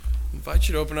invite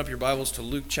you to open up your Bibles to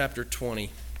Luke chapter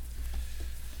 20.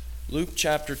 Luke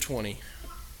chapter 20.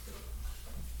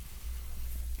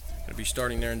 Going to be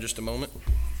starting there in just a moment.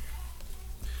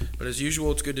 But as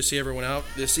usual, it's good to see everyone out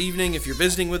this evening. If you're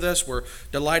visiting with us, we're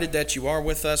delighted that you are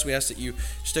with us. We ask that you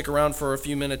stick around for a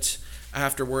few minutes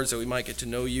afterwards, that we might get to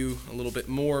know you a little bit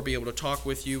more, be able to talk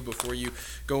with you before you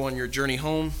go on your journey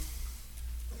home.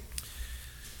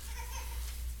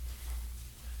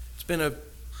 It's been a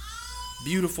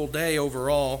beautiful day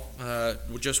overall,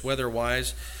 just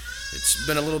weather-wise. It's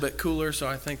been a little bit cooler, so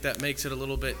I think that makes it a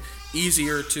little bit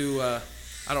easier to,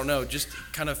 just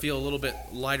kind of feel a little bit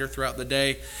lighter throughout the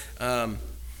day.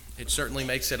 It certainly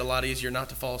makes it a lot easier not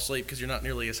to fall asleep because you're not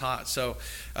nearly as hot. So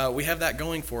we have that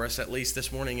going for us, at least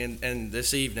this morning and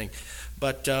this evening.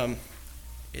 But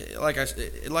like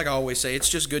I always say, it's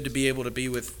just good to be able to be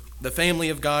with the family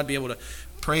of God, be able to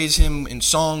praise Him in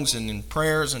songs and in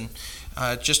prayers, and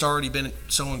just already been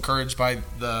so encouraged by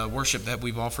the worship that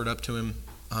we've offered up to Him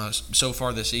so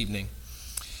far this evening.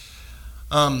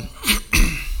 I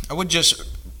would just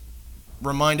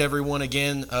remind everyone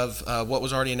again of what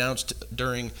was already announced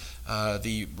during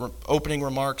the opening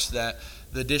remarks, that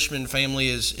the Dishman family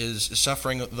is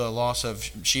suffering the loss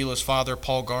of Sheila's father,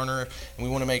 Paul Garner, and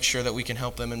we want to make sure that we can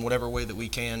help them in whatever way that we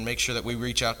can. Make sure that we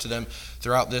reach out to them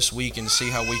throughout this week and see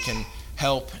how we can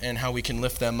help and how we can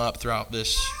lift them up throughout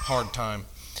this hard time.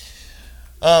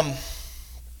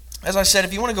 As I said,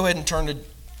 if you want to go ahead and turn to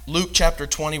Luke chapter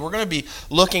 20, we're going to be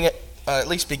looking at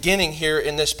least beginning here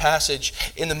in this passage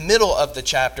in the middle of the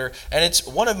chapter, and it's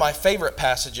one of my favorite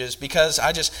passages because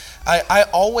I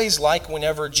always like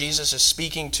whenever Jesus is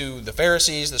speaking to the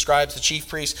Pharisees, the scribes, the chief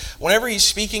priests, whenever he's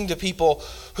speaking to people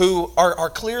who are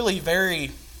clearly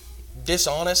very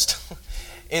dishonest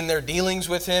in their dealings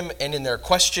with him and in their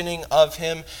questioning of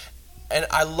him. And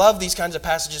I love these kinds of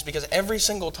passages because every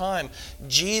single time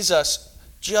Jesus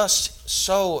just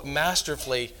so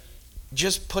masterfully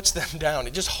just puts them down.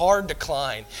 It's just hard to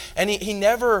climb. And he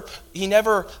never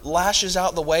lashes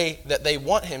out the way that they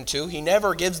want him to. He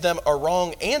never gives them a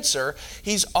wrong answer.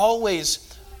 He's always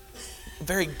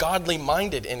very godly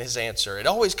minded in his answer. It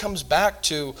always comes back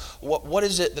to what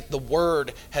is it that the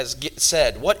Word has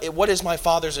said? What is my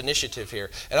Father's initiative here?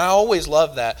 And I always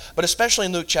love that. But especially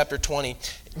in Luke chapter 20,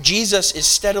 Jesus is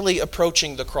steadily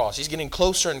approaching the cross. He's getting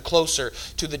closer and closer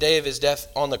to the day of his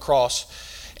death on the cross.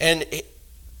 And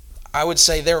I would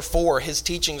say, therefore, his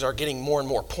teachings are getting more and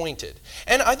more pointed.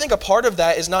 And I think a part of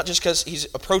that is not just because he's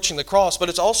approaching the cross, but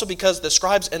it's also because the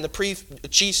scribes and the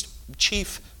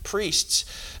chief priests'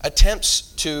 attempts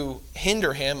to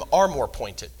hinder him are more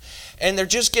pointed. And they're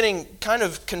just getting kind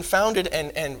of confounded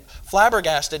and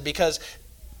flabbergasted because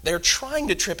they're trying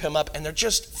to trip him up and they're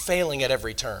just failing at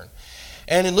every turn.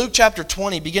 And in Luke chapter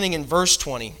 20, beginning in verse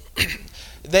 20,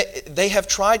 They have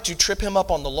tried to trip him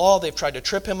up on the law. They've tried to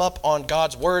trip him up on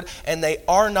God's word, and they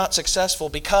are not successful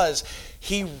because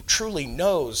he truly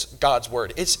knows God's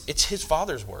word. It's his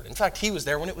Father's word. In fact, he was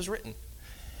there when it was written.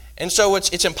 And so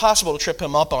it's impossible to trip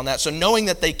him up on that. So knowing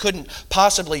that they couldn't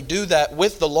possibly do that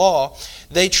with the law,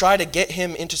 they try to get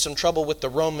him into some trouble with the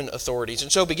Roman authorities.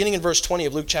 And so beginning in verse 20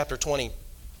 of Luke chapter 20,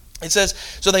 it says,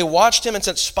 "So they watched him and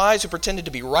sent spies who pretended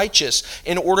to be righteous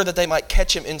in order that they might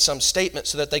catch him in some statement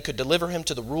so that they could deliver him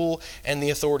to the rule and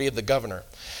the authority of the governor.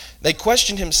 They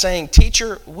questioned him, saying,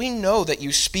 'Teacher, we know that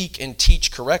you speak and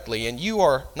teach correctly, and you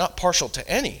are not partial to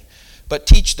any, but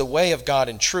teach the way of God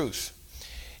in truth.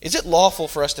 Is it lawful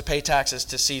for us to pay taxes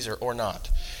to Caesar or not?'"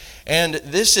 And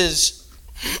this is,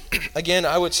 again,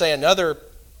 I would say another,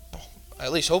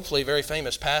 at least hopefully, very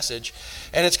famous passage.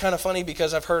 And it's kind of funny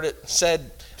because I've heard it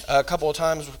said a couple of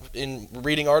times in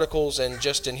reading articles and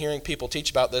just in hearing people teach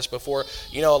about this before.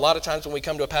 A lot of times when we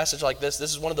come to a passage like this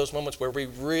is one of those moments where we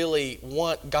really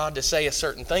want God to say a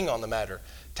certain thing on the matter.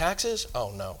 Taxes? Oh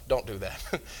no, don't do that.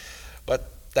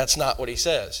 But that's not what he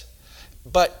says.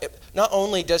 But not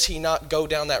only does he not go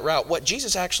down that route, what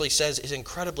Jesus actually says is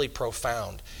incredibly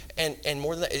profound. And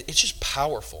more than that, it's just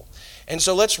powerful. And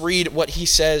so let's read what he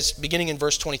says beginning in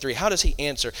verse 23. How does he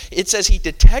answer? It says, "He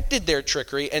detected their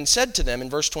trickery and said to them in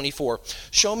verse 24,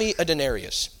 'Show me a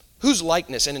denarius. Whose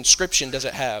likeness and inscription does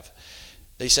it have?'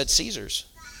 They said, 'Caesar's.'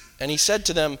 And he said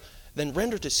to them, 'Then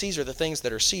render to Caesar the things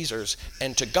that are Caesar's,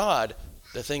 and to God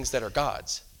the things that are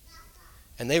God's.'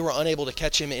 And they were unable to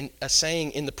catch him in a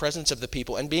saying in the presence of the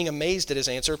people. And being amazed at his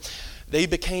answer, they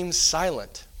became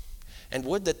silent. And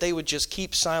would that they would just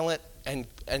keep silent and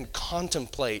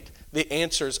contemplate the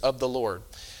answers of the Lord.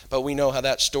 But we know how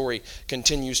that story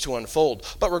continues to unfold.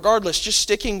 But regardless, just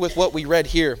sticking with what we read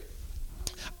here,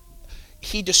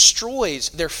 he destroys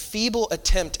their feeble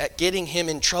attempt at getting him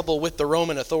in trouble with the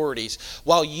Roman authorities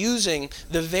while using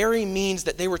the very means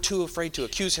that they were too afraid to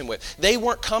accuse him with. They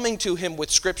weren't coming to him with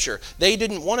Scripture. They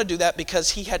didn't want to do that because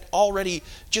he had already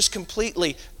just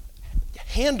completely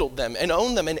handled them and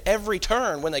owned them in every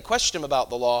turn when they questioned him about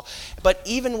the law. But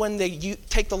even when they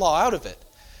take the law out of it,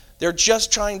 they're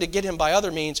just trying to get him by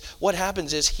other means. What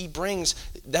happens is he brings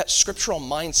that scriptural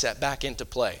mindset back into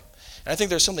play. And I think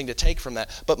there's something to take from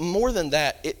that. But more than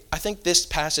that, I think this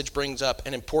passage brings up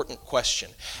an important question.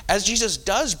 As Jesus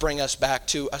does bring us back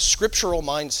to a scriptural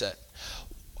mindset,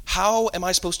 how am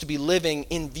I supposed to be living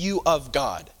in view of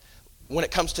God when it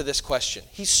comes to this question?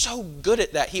 He's so good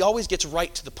at that. He always gets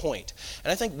right to the point.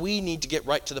 And I think we need to get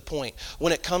right to the point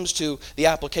when it comes to the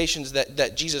applications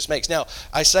that Jesus makes. Now,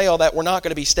 I say all that, we're not going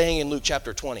to be staying in Luke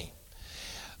chapter 20.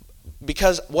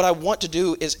 Because what I want to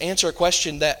do is answer a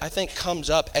question that I think comes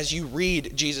up as you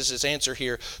read Jesus' answer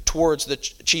here towards the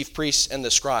chief priests and the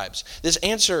scribes. This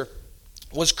answer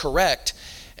was correct,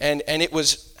 and it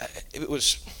was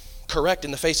correct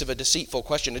in the face of a deceitful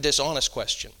question, a dishonest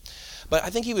question. But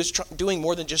I think he was doing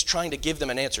more than just trying to give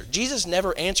them an answer. Jesus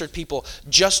never answered people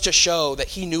just to show that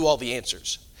he knew all the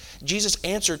answers. Jesus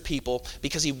answered people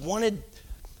because he wanted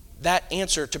that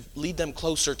answer to lead them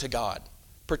closer to God,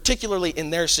 particularly in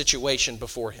their situation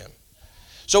before him.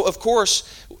 So, of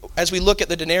course, as we look at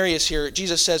the denarius here,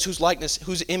 Jesus says whose likeness,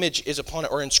 whose image is upon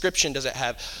it, or inscription does it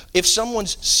have? If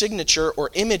someone's signature or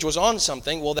image was on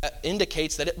something, well, that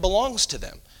indicates that it belongs to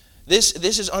them. This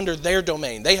is under their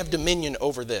domain. They have dominion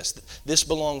over this. This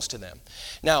belongs to them.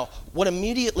 Now, what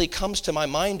immediately comes to my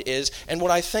mind is, and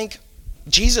what I think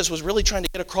Jesus was really trying to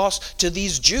get across to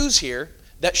these Jews here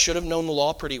that should have known the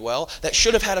law pretty well, that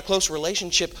should have had a close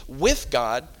relationship with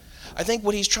God, I think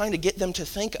what he's trying to get them to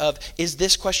think of is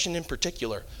this question in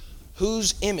particular.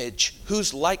 Whose image,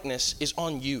 whose likeness is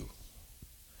on you?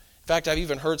 In fact, I've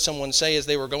even heard someone say as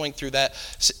they were going through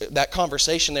that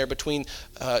conversation there between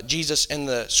Jesus and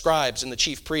the scribes and the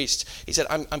chief priests, he said,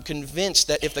 I'm convinced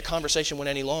that if the conversation went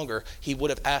any longer, he would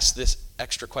have asked this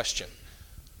extra question.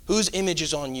 Whose image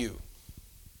is on you?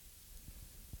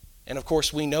 And of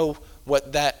course, we know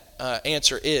what that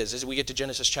answer is as we get to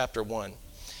Genesis chapter 1.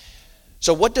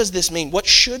 So what does this mean? What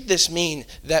should this mean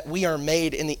that we are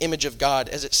made in the image of God,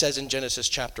 as it says in Genesis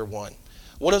chapter 1?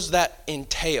 What does that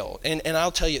entail? And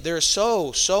I'll tell you, there is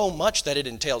so much that it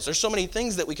entails. There's so many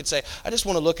things that we could say. I just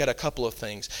want to look at a couple of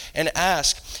things and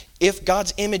ask, if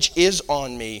God's image is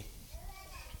on me,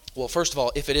 well, first of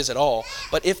all, if it is at all,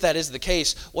 but if that is the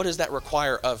case, what does that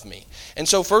require of me? And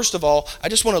so first of all, I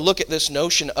just want to look at this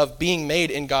notion of being made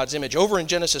in God's image. Over in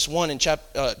Genesis 1, in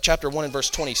chapter 1 and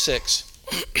verse 26,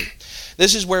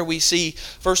 this is where we see,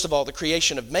 first of all, the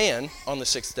creation of man on the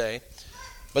sixth day,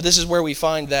 but this is where we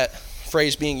find that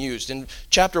phrase being used. In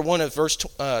chapter 1 of verse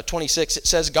 26, it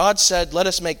says, God said, let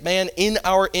us make man in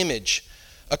our image,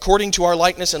 according to our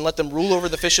likeness, and let them rule over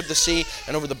the fish of the sea,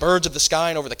 and over the birds of the sky,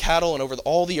 and over the cattle, and over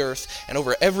all the earth, and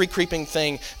over every creeping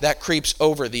thing that creeps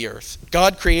over the earth.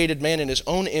 God created man in his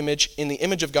own image. In the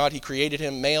image of God, he created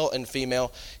him, male and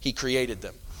female, he created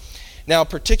them. Now,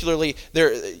 particularly,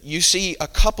 there you see a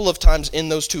couple of times in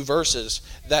those two verses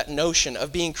that notion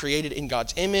of being created in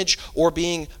God's image or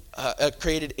being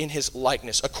created in his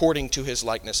likeness, according to his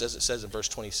likeness, as it says in verse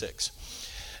 26.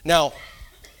 Now,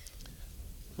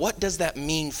 what does that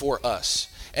mean for us?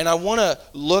 And I want to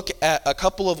look at a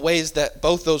couple of ways that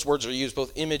both those words are used,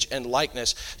 both image and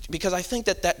likeness, because I think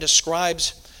that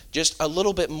describes just a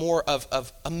little bit more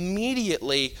of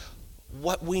immediately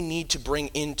what we need to bring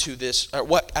into this, or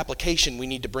what application we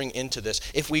need to bring into this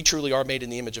if we truly are made in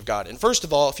the image of God. And first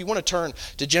of all, if you want to turn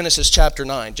to Genesis chapter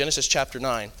 9,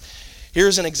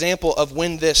 here's an example of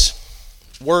when this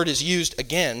word is used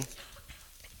again.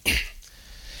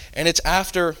 And it's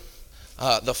after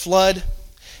the flood,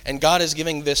 and God is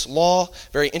giving this law,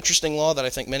 very interesting law that I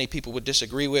think many people would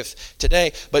disagree with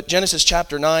today. But Genesis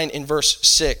chapter 9 in verse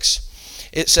 6,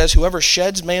 it says, whoever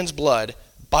sheds man's blood,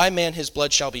 by man his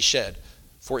blood shall be shed,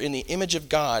 for in the image of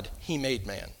God he made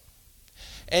man.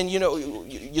 And you know,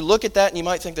 you look at that and you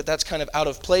might think that that's kind of out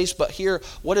of place, but here,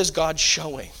 what is God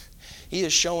showing? He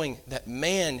is showing that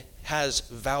man has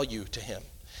value to him.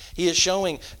 He is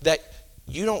showing that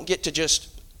you don't get to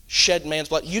just shed man's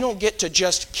blood. You don't get to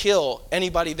just kill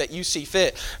anybody that you see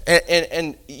fit.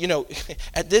 And you know,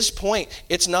 at this point,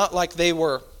 it's not like they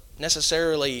were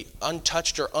necessarily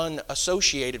untouched or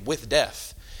unassociated with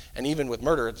death and even with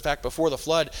murder. In fact, before the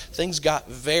flood, things got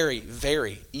very,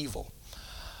 very evil.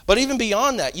 But even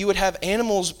beyond that, you would have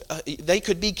animals, they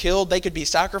could be killed, they could be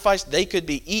sacrificed, they could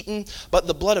be eaten, but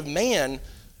the blood of man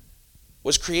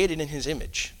was created in his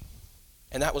image,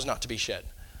 and that was not to be shed.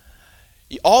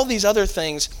 All these other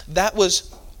things, that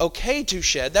was okay to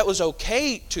shed. That was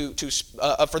okay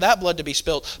for that blood to be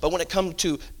spilled. But when it comes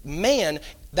to man,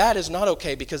 that is not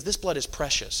okay, because this blood is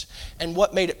precious. And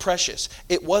what made it precious?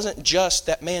 It wasn't just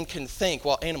that man can think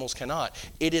while animals cannot.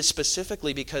 It is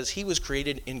specifically because he was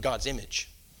created in God's image.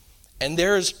 And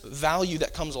there's value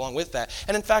that comes along with that.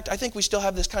 And in fact, I think we still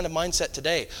have this kind of mindset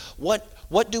today.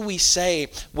 What do we say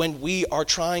when we are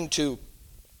trying to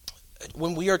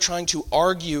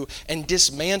argue and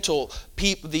dismantle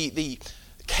the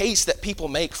case that people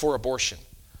make for abortion?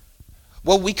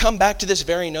 Well, we come back to this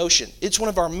very notion. It's one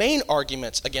of our main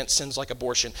arguments against sins like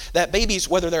abortion, that babies,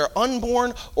 whether they're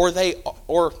unborn or they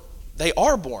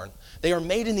are born, they are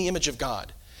made in the image of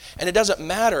God. And it doesn't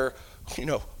matter,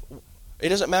 it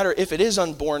doesn't matter if it is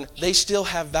unborn, they still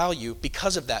have value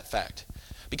because of that fact.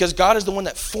 Because God is the one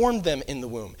that formed them in the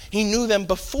womb. He knew them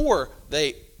before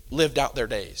they lived out their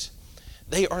days.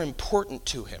 They are important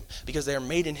to him because they are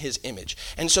made in his image.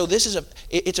 And so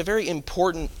it's a very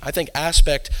important, I think,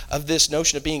 aspect of this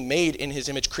notion of being made in his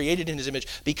image, created in his image,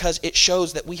 because it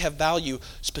shows that we have value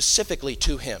specifically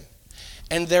to him.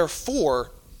 And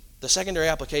therefore, the secondary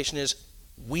application is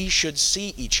we should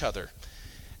see each other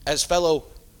as fellow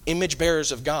image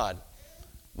bearers of God.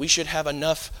 We should have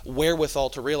enough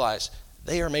wherewithal to realize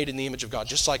they are made in the image of God,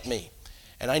 just like me.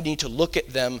 And I need to look at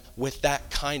them with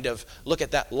look at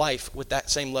that life with that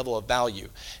same level of value.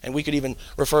 And we could even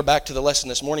refer back to the lesson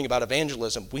this morning about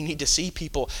evangelism. We need to see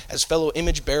people as fellow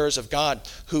image bearers of God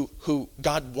who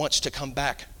God wants to come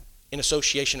back in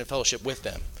association and fellowship with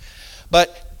them.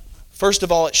 But first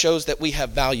of all, it shows that we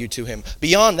have value to him.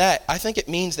 Beyond that, I think it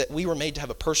means that we were made to have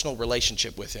a personal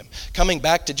relationship with him. Coming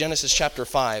back to Genesis chapter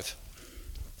 5,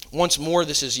 once more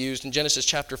this is used in Genesis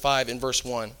chapter 5 in verse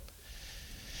 1.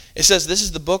 It says, "This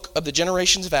is the book of the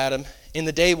generations of Adam. In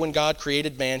the day when God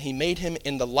created man, he made him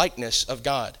in the likeness of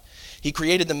God. He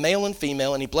created the male and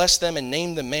female, and he blessed them and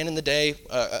named them man in the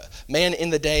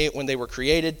day when they were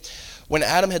created. When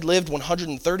Adam had lived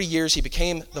 130 years, he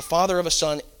became the father of a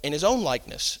son in his own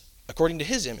likeness, according to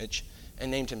his image, and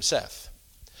named him Seth."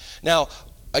 Now,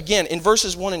 again, in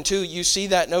verses 1 and 2, you see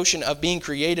that notion of being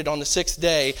created on the sixth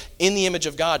day in the image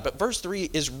of God. But verse 3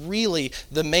 is really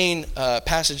the main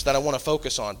passage that I want to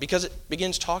focus on, because it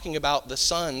begins talking about the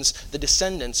sons, the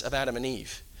descendants of Adam and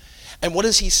Eve. And what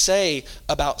does he say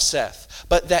about Seth?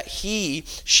 But that he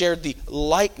shared the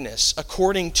likeness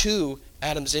according to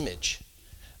Adam's image.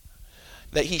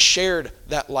 That he shared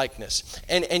that likeness.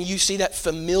 And you see that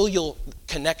familial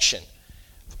connection,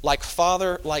 like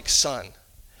father, like son.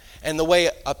 And the way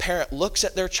a parent looks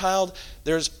at their child,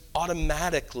 there's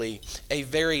automatically a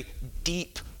very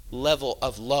deep level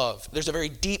of love. There's a very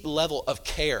deep level of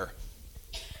care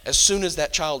as soon as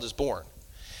that child is born.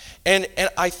 And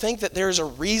I think that there's a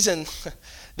reason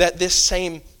that this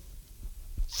same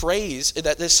phrase,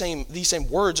 that these same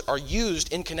words are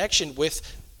used in connection with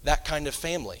that kind of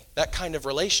family, that kind of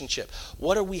relationship.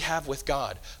 What do we have with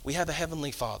God? We have a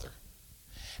heavenly Father.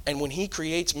 And when he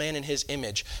creates man in his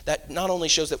image, that not only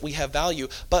shows that we have value,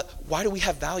 but why do we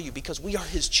have value? Because we are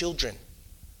his children.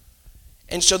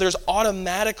 And so there's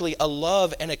automatically a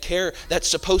love and a care that's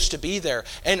supposed to be there.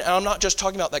 And I'm not just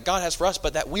talking about that God has for us,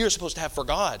 but that we are supposed to have for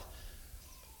God.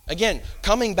 Again,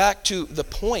 coming back to the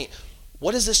point,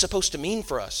 what is this supposed to mean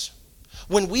for us?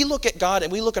 When we look at God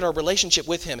and we look at our relationship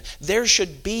with him, there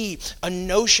should be a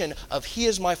notion of he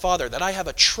is my Father, that I have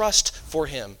a trust for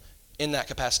him in that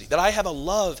capacity, that I have a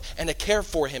love and a care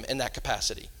for him in that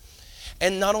capacity.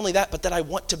 And not only that, but that I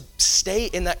want to stay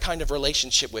in that kind of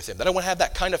relationship with him, that I want to have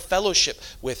that kind of fellowship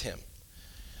with him.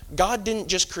 God didn't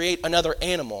just create another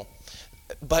animal,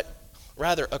 but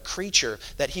rather a creature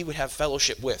that he would have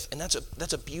fellowship with. And that's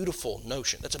a beautiful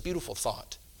notion. That's a beautiful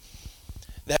thought.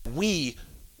 That we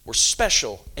were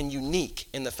special and unique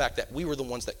in the fact that we were the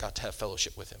ones that got to have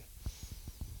fellowship with him.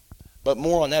 But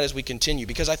more on that as we continue,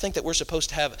 because I think that we're supposed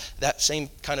to have that same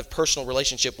kind of personal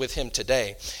relationship with him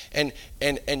today. And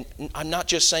I'm not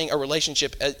just saying a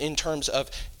relationship in terms of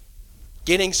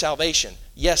getting salvation.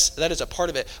 Yes, that is a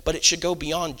part of it, but it should go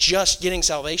beyond just getting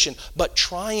salvation, but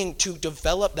trying to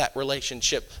develop that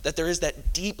relationship, that there is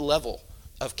that deep level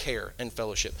of care and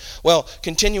fellowship. Well,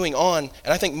 continuing on,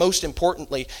 and I think most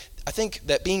importantly, I think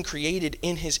that being created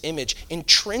in his image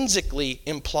intrinsically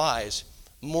implies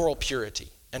moral purity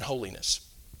and holiness.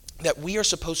 That we are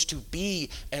supposed to be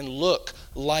and look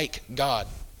like God.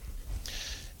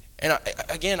 And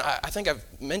I think I've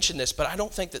mentioned this, but I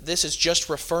don't think that this is just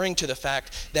referring to the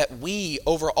fact that we,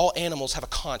 over all animals, have a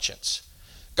conscience.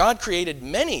 God created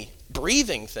many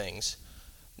breathing things,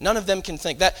 None of them can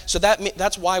think that. So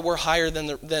that's why we're higher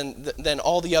than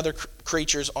all the other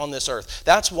creatures on this earth.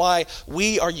 That's why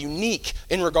we are unique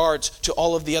in regards to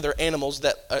all of the other animals,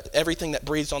 that everything that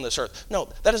breathes on this earth. No,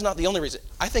 that is not the only reason.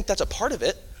 I think that's a part of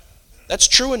it. That's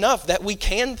true enough that we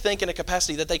can think in a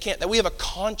capacity that they can't, that we have a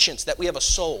conscience, that we have a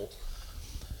soul.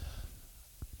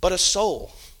 But a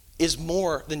soul is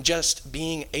more than just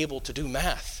being able to do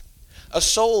math. A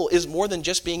soul is more than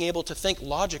just being able to think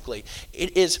logically.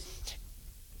 It is,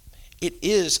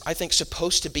 I think,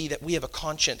 supposed to be that we have a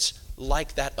conscience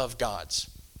like that of God's.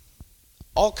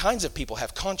 All kinds of people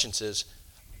have consciences,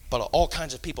 but all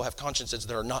kinds of people have consciences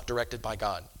that are not directed by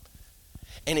God.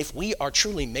 And if we are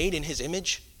truly made in His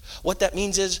image, what that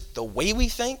means is the way we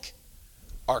think,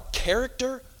 our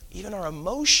character, even our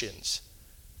emotions.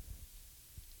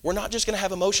 We're not just going to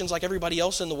have emotions like everybody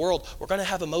else in the world. We're going to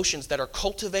have emotions that are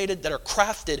cultivated, that are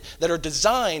crafted, that are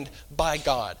designed by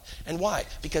God. And why?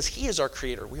 Because He is our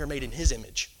creator. We are made in His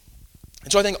image.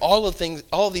 And so I think all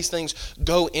of these things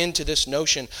go into this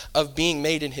notion of being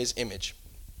made in His image.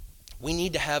 We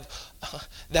need to have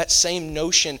that same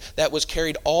notion that was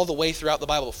carried all the way throughout the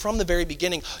Bible. From the very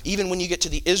beginning, even when you get to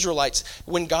the Israelites,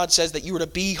 when God says that you are to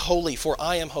be holy, for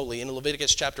I am holy, in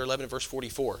Leviticus chapter 11 verse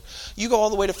 44. You go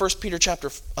all the way to 1 Peter chapter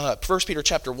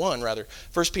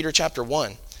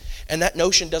 1, and that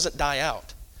notion doesn't die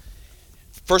out.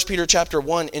 1 Peter chapter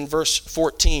 1 in verse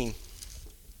 14,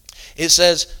 it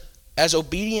says, as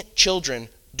obedient children,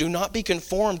 do not be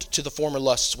conformed to the former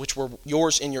lusts which were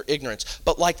yours in your ignorance,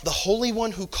 but like the Holy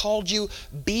One who called you,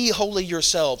 be holy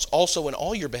yourselves also in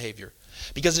all your behavior,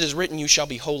 because it is written, you shall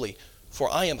be holy,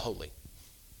 for I am holy.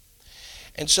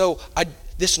 And so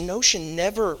this notion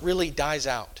never really dies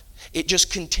out. It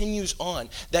just continues on,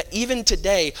 that even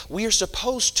today we are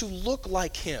supposed to look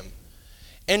like Him.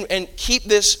 And keep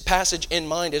this passage in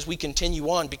mind as we continue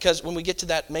on, because when we get to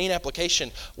that main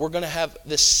application, we're going to have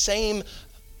the same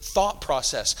thought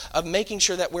process of making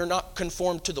sure that we're not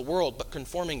conformed to the world, but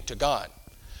conforming to God.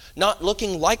 Not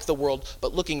looking like the world,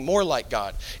 but looking more like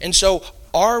God. And so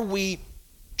are we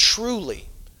truly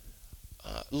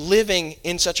living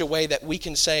in such a way that we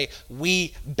can say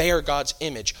we bear God's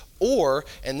image? Or,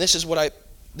 and this is the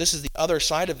other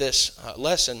side of this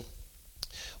lesson,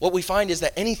 what we find is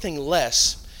that anything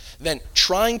less than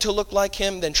trying to look like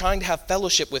Him, than trying to have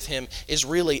fellowship with Him, is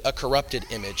really a corrupted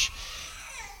image.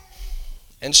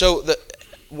 And so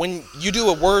when you do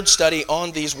a word study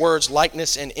on these words,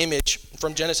 likeness and image,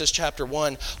 from Genesis chapter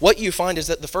 1, what you find is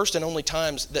that the first and only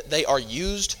times that they are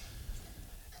used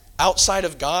outside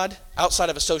of God,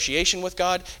 outside of association with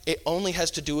God, it only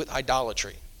has to do with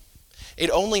idolatry.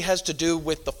 It only has to do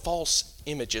with the false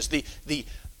images, the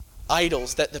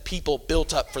idols that the people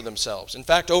built up for themselves. In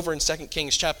fact, over in 2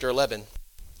 Kings chapter 11,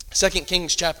 excuse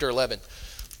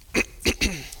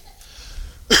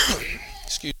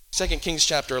me, 2 Kings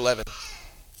chapter 11,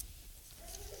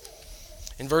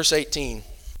 in verse 18.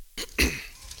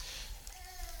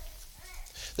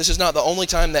 This is not the only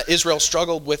time that Israel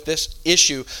struggled with this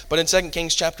issue, but in 2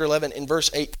 Kings chapter 11, in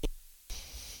verse 18,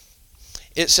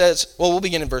 it says, well, we'll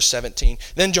begin in verse 17.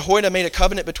 Then Jehoiada made a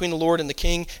covenant between the Lord and the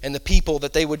king and the people,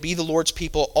 that they would be the Lord's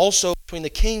people, also between the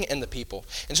king and the people.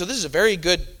 And so this is a very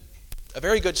good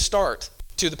start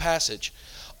to the passage.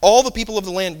 All the people of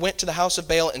the land went to the house of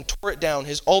Baal and tore it down.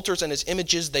 His altars and his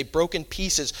images they broke in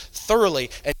pieces thoroughly,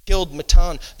 and killed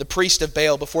Mattan, the priest of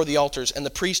Baal, before the altars, and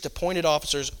the priest appointed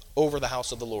officers over the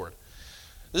house of the Lord.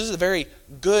 This is a very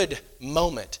good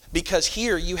moment, because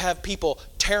here you have people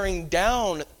tearing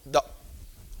down the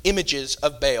images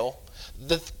of Baal,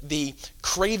 the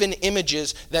graven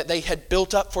images that they had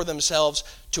built up for themselves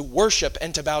to worship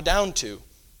and to bow down to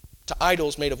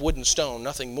idols made of wood and stone,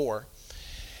 nothing more.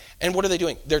 And what are they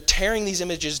doing? They're tearing these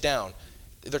images down.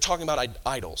 They're talking about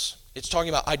idols. It's talking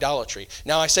about idolatry.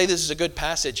 Now, I say this is a good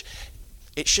passage.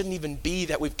 It shouldn't even be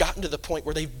that we've gotten to the point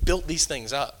where they've built these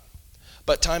things up.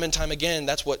 But time and time again,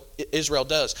 that's what Israel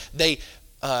does. They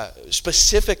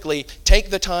specifically take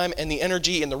the time and the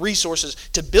energy and the resources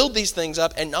to build these things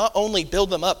up, and not only build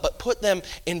them up, but put them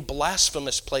in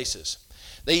blasphemous places.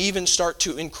 They even start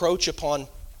to encroach upon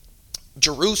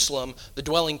Jerusalem, the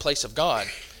dwelling place of God,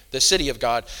 the city of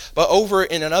God. But over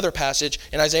in another passage,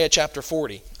 in Isaiah chapter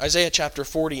 40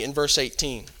 in verse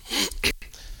 18.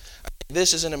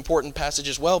 This is an important passage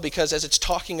as well, because as it's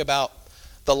talking about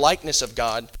the likeness of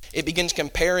God, it begins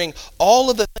comparing all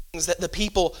of the things that the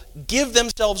people give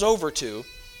themselves over to,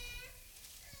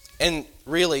 and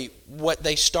really what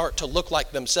they start to look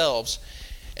like themselves,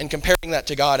 and comparing that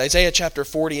to God. Isaiah chapter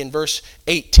 40 in verse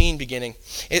 18 beginning,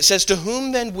 it says, "To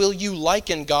whom then will you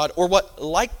liken God, or what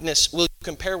likeness will you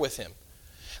compare with Him?"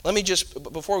 Let me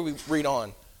just, before we read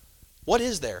on, What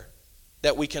is there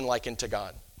that we can liken to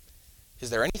God? Is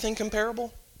there anything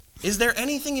comparable? Is there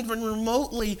anything even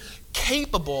remotely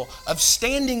capable of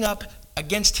standing up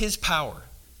against his power?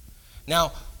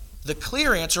 Now, the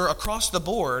clear answer across the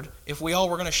board, if we all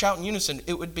were going to shout in unison,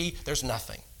 it would be there's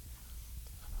nothing.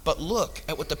 But look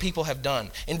at what the people have done.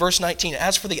 In verse 19,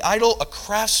 as for the idol, a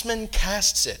craftsman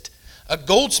casts it. A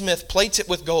goldsmith plates it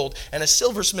with gold, and a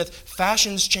silversmith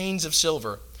fashions chains of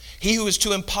silver. He who is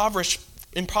too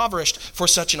impoverished for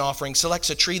such an offering selects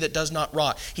a tree that does not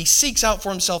rot. He seeks out for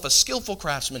himself a skillful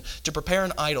craftsman to prepare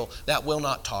an idol that will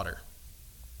not totter.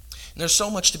 And there's so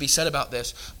much to be said about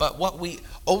this, but what we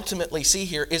ultimately see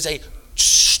here is a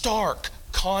stark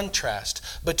contrast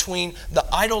between the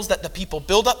idols that the people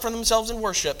build up for themselves in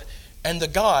worship and the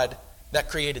God that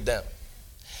created them.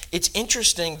 It's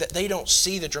interesting that they don't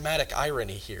see the dramatic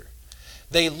irony here.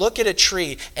 They look at a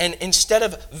tree, and instead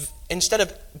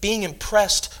of being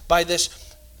impressed by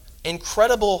this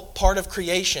incredible part of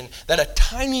creation, that a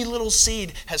tiny little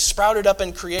seed has sprouted up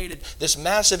and created this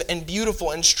massive and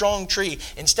beautiful and strong tree,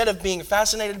 instead of being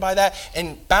fascinated by that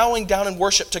and bowing down in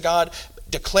worship to God,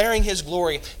 declaring his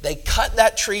glory, they cut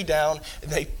that tree down,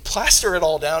 they plaster it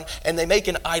all down, and they make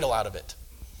an idol out of it.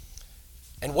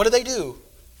 And what do?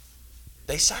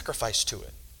 They sacrifice to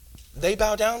it. They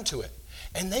bow down to it.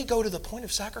 And they go to the point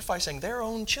of sacrificing their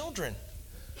own children.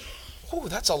 Ooh,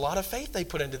 that's a lot of faith they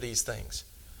put into these things.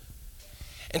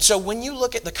 And so when you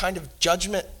look at the kind of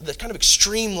judgment, the kind of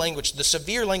extreme language, the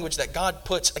severe language that God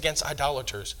puts against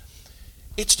idolaters,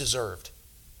 it's deserved.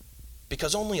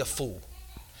 Because only a fool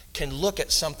can look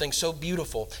at something so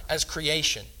beautiful as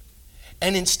creation,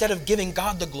 and instead of giving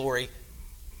God the glory,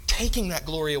 taking that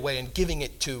glory away and giving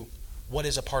it to what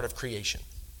is a part of creation,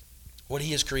 what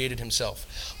he has created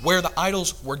himself. Where the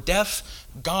idols were deaf,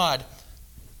 God,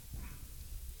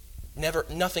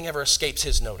 nothing ever escapes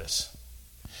his notice.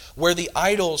 Where the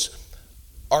idols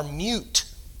are mute,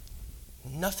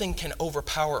 nothing can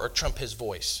overpower or trump his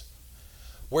voice.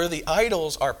 Where the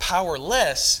idols are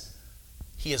powerless,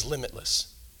 he is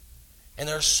limitless. And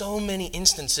there are so many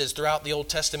instances throughout the Old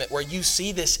Testament where you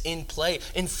see this in play,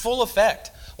 in full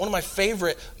effect. One of my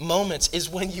favorite moments is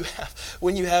when you have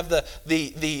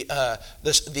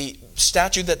the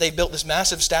statue that they built, this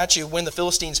massive statue, when the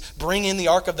Philistines bring in the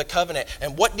Ark of the Covenant.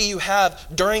 And what do you have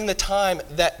during the time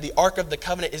that the Ark of the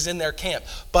Covenant is in their camp?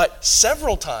 But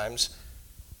several times,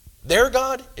 their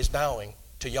God is bowing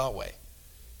to Yahweh.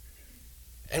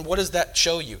 And what does that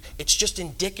show you? It's just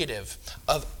indicative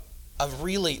of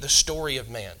really the story of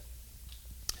man.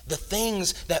 The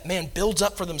things that man builds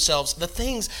up for themselves, the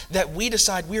things that we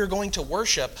decide we are going to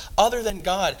worship other than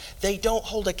God, they don't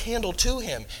hold a candle to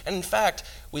him. And in fact,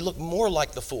 we look more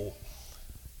like the fool.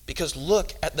 Because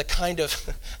look at the kind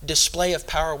of display of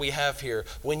power we have here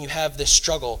when you have this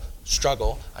struggle,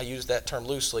 I use that term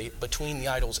loosely, between the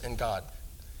idols and God.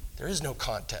 There is no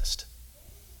contest.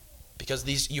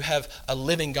 Because you have a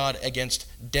living God against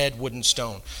dead wood and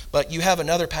stone. But you have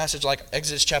another passage like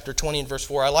Exodus chapter 20 and verse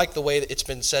 4. I like the way that it's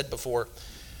been said before.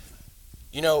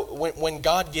 You know, when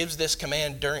God gives this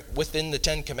command within the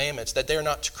Ten Commandments that they're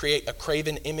not to create a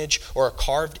graven image or a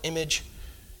carved image,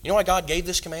 you know why God gave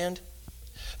this command?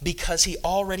 Because he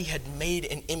already had made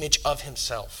an image of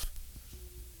himself,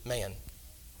 man.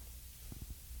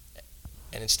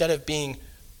 And instead of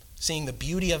seeing the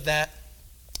beauty of that,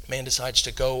 man decides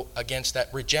to go against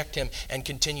that, reject him, and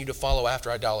continue to follow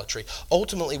after idolatry.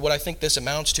 Ultimately, what I think this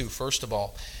amounts to, first of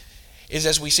all, is,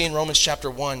 as we see in Romans chapter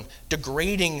 1,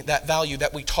 degrading that value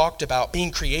that we talked about,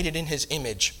 being created in his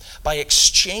image, by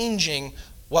exchanging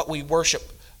what we worship,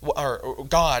 or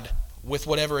God, with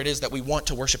whatever it is that we want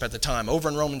to worship at the time. Over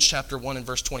in Romans chapter 1 and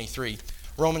verse 23.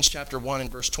 Romans chapter 1 and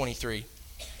verse 23.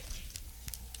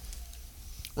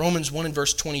 Romans 1 and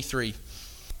verse 23.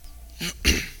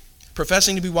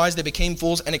 Professing to be wise, they became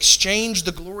fools and exchanged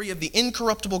the glory of the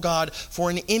incorruptible God for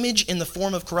an image in the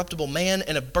form of corruptible man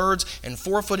and of birds and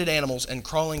four-footed animals and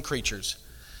crawling creatures.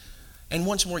 And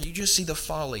once more, you just see the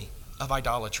folly of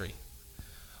idolatry.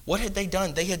 What had they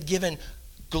done? They had given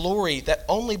glory that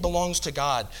only belongs to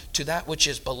God to that which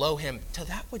is below him, to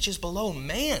that which is below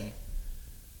man.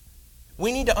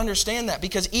 We need to understand that,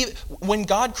 because when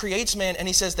God creates man and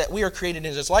he says that we are created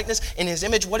in his likeness, in his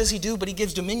image, what does he do? But he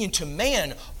gives dominion to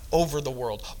man over the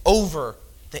world, over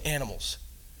the animals.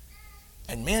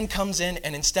 And man comes in,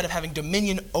 and instead of having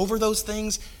dominion over those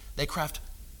things, they craft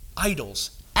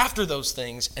idols after those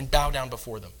things and bow down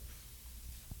before them.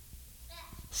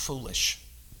 Foolish.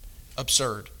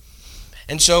 Absurd.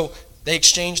 And so they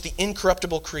exchange the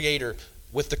incorruptible creator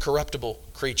with the corruptible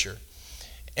creature.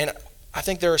 And I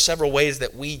think there are several ways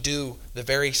that we do the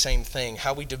very same thing,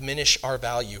 how we diminish our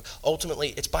value. Ultimately,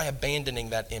 it's by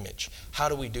abandoning that image. How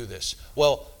do we do this?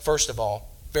 Well, first of all,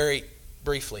 very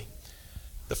briefly,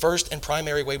 the first and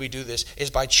primary way we do this is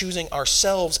by choosing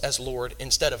ourselves as Lord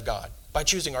instead of God, by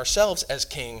choosing ourselves as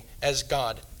King, as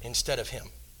God instead of Him.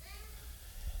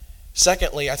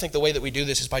 Secondly, I think the way that we do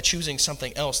this is by choosing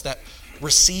something else that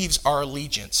receives our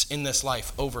allegiance in this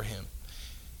life over Him.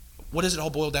 What does it all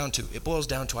boil down to? It boils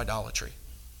down to idolatry.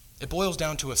 It boils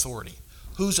down to authority.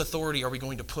 Whose authority are we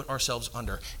going to put ourselves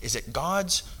under? Is it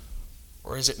God's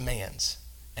or is it man's?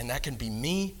 And that can be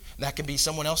me, that can be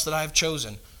someone else that I have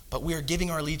chosen, but we are giving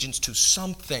our allegiance to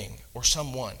something or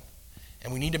someone.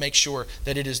 And we need to make sure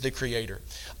that it is the Creator.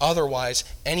 Otherwise,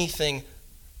 anything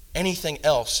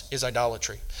else is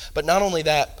idolatry. But not only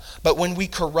that, but when we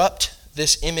corrupt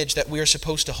this image that we are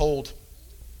supposed to hold,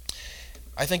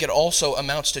 I think it also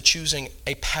amounts to choosing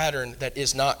a pattern that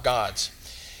is not God's.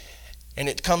 And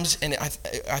it comes, and I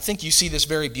think you see this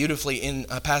very beautifully in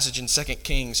a passage in 2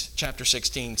 Kings chapter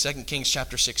 16. 2 Kings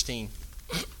chapter 16.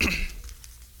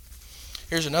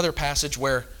 Here's another passage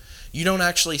where you don't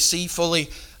actually see fully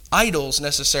idols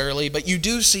necessarily, but you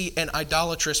do see an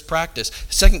idolatrous practice.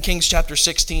 2 Kings chapter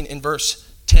 16 in verse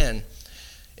 10.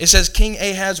 It says, King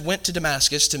Ahaz went to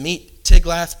Damascus to meet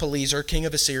Tiglath-Pileser, king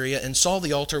of Assyria, and saw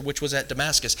the altar which was at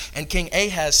Damascus. And King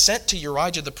Ahaz sent to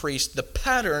Urijah the priest the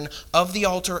pattern of the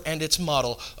altar and its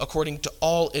model, according to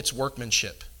all its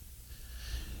workmanship.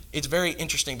 It's very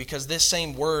interesting because this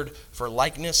same word for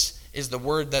likeness is the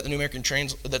word that the New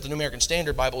American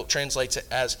Standard Bible translates it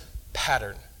as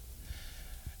pattern.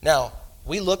 Now,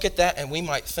 we look at that and we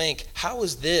might think, how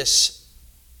is this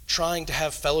trying to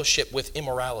have fellowship with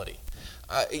immorality?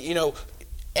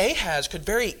 Ahaz could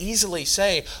very easily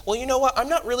say, well, you know what? I'm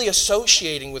not really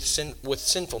associating with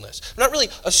sinfulness. I'm not really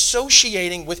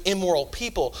associating with immoral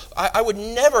people. I would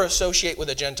never associate with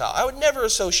a Gentile. I would never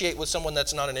associate with someone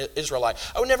that's not an Israelite.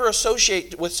 I would never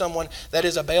associate with someone that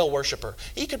is a Baal worshiper.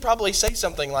 He could probably say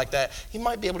something like that. He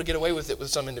might be able to get away with it with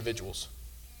some individuals.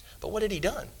 But what had he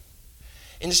done?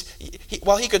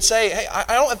 While he could say, hey,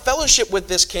 I don't have fellowship with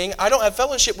this king. I don't have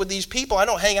fellowship with these people. I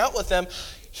don't hang out with them.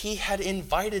 He had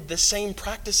invited the same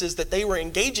practices that they were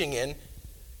engaging in,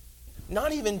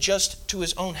 not even just to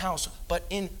his own house, but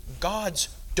in God's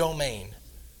domain,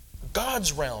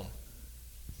 God's realm.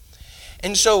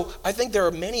 And so I think there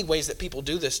are many ways that people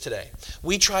do this today.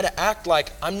 We try to act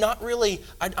like I'm not really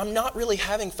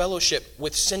having fellowship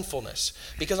with sinfulness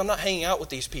because I'm not hanging out with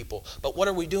these people. But what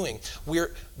are we doing?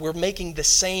 We're making the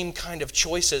same kind of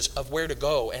choices of where to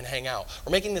go and hang out.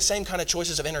 We're making the same kind of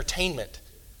choices of entertainment.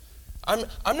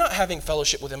 I'm not having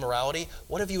fellowship with immorality.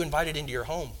 What have you invited into your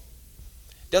home?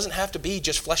 It doesn't have to be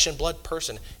just flesh and blood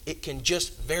person. It can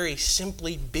just very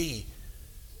simply be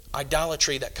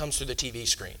idolatry that comes through the TV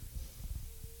screen.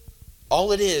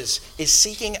 All it is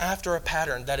seeking after a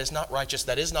pattern that is not righteous,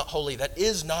 that is not holy, that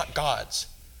is not God's.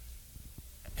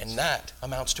 And that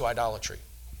amounts to idolatry.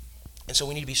 And so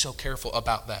we need to be so careful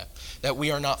about that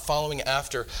we are not following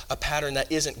after a pattern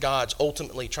that isn't God's,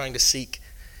 ultimately trying to seek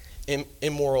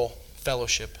immoral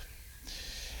fellowship.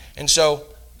 And so,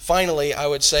 finally, I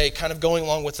would say, kind of going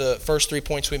along with the first 3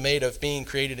 points we made of being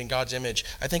created in God's image,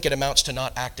 I think it amounts to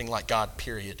not acting like God,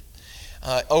 period.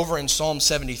 Over in Psalm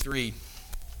 73,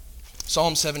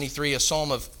 a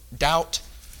psalm of doubt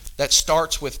that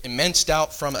starts with immense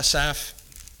doubt from Asaph.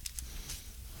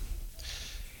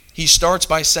 He starts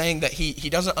by saying that he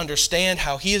doesn't understand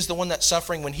how he is the one that's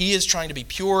suffering when he is trying to be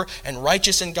pure and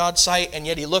righteous in God's sight, and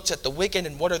yet he looks at the wicked,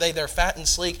 and what are they? They're fat and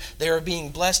sleek. They are being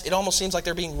blessed. It almost seems like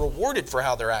they're being rewarded for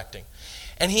how they're acting.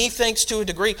 And he thinks to a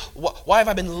degree, why have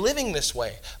I been living this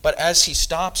way? But as he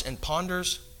stops and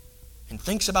ponders and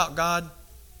thinks about God,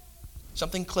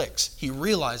 something clicks. He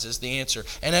realizes the answer.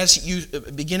 And as you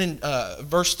begin in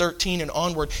verse 13 and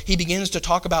onward, he begins to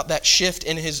talk about that shift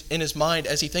in his mind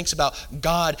as he thinks about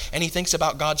God and he thinks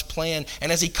about God's plan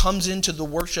and as he comes into the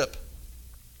worship.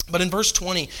 But in verse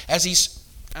 20,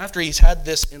 after he's had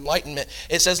this enlightenment,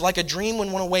 it says, like a dream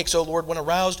when one awakes, O Lord, when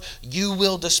aroused, you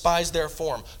will despise their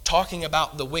form. Talking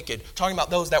about the wicked, talking about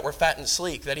those that were fat and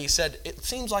sleek, that he said, it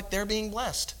seems like they're being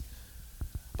blessed.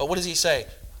 But what does he say?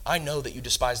 I know that you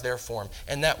despise their form.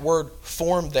 And that word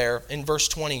form there in verse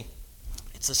 20,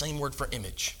 it's the same word for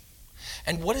image.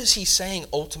 And what is he saying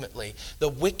ultimately? The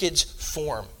wicked's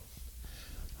form.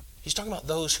 He's talking about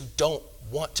those who don't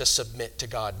want to submit to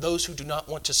God, those who do not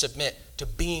want to submit to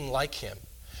being like him.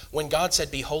 When God said,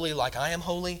 be holy like I am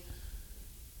holy,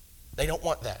 they don't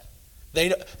want that.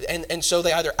 And so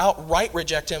they either outright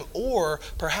reject him, or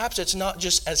perhaps it's not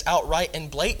just as outright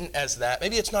and blatant as that.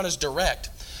 Maybe it's not as direct.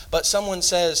 But someone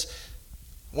says,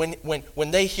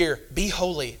 when they hear, be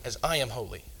holy as I am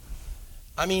holy.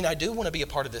 I mean, I do want to be a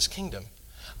part of this kingdom.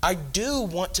 I do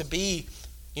want to be,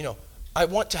 I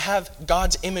want to have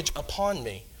God's image upon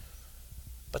me.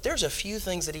 But there's a few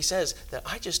things that he says that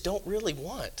I just don't really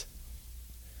want.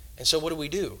 And so what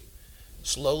do?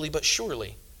 Slowly but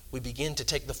surely, we begin to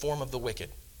take the form of the wicked.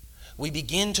 We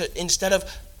begin to, instead of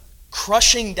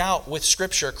crushing doubt with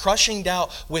Scripture, crushing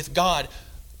doubt with God,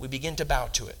 we begin to bow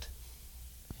to it.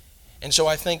 And so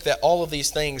I think that all of these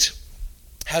things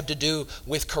have to do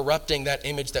with corrupting that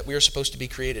image that we are supposed to be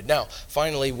created. Now,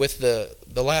 finally, with the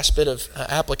last bit of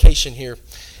application here,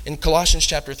 in Colossians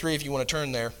chapter 3, if you want to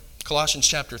turn there, Colossians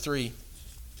chapter 3,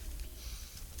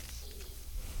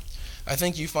 I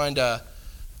think you find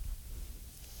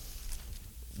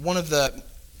one of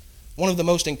the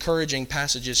most encouraging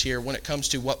passages here when it comes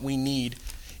to what we need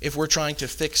if we're trying to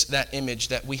fix that image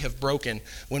that we have broken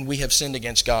when we have sinned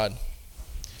against God.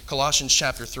 Colossians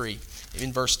chapter 3,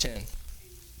 in verse 10.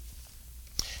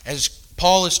 As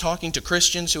Paul is talking to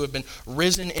Christians who have been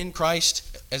risen in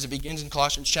Christ, as it begins in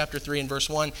Colossians chapter 3 and verse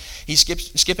 1, he's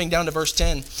skipping down to verse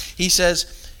 10. He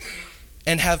says,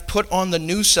 and have put on the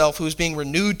new self, who is being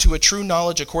renewed to a true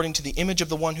knowledge according to the image of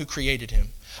the one who created him.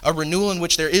 A renewal in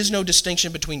which there is no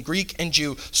distinction between Greek and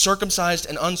Jew, circumcised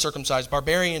and uncircumcised,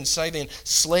 barbarian, Scythian,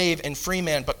 slave and free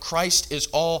man, but Christ is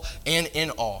all and in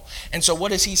all. And so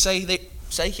what does he say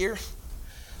here?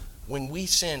 When we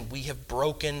sin, we have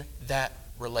broken that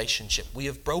relationship. We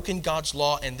have broken God's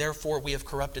law, and therefore we have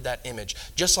corrupted that image,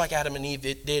 just like Adam and Eve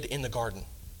did in the garden.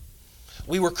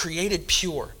 We were created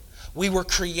pure. We were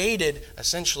created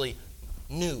essentially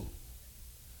new.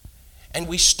 And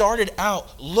we started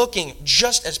out looking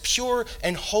just as pure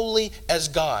and holy as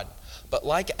God. But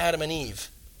like Adam and Eve,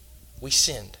 we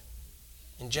sinned.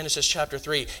 In Genesis chapter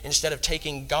 3, instead of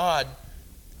taking God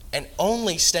and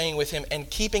only staying with him and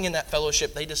keeping in that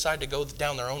fellowship, they decide to go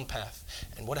down their own path.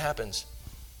 And what happens?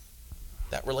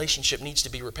 That relationship needs to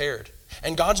be repaired.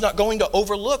 And God's not going to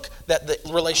overlook that the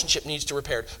relationship needs to be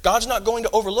repaired. God's not going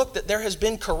to overlook that there has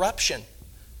been corruption.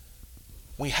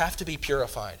 We have to be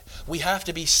purified. We have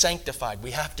to be sanctified.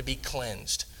 We have to be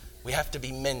cleansed. We have to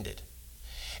be mended.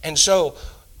 And so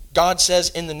God says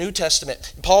in the New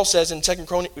Testament, Paul says in 2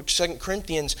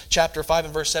 Corinthians chapter 5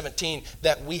 and verse 17,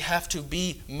 that we have to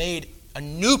be made a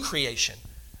new creation,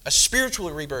 a spiritual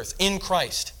rebirth in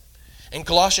Christ. In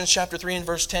Colossians chapter 3 and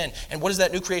verse 10, and what does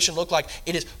that new creation look like?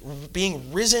 It is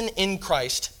being risen in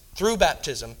Christ through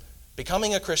baptism,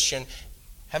 becoming a Christian,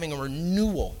 having a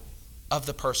renewal of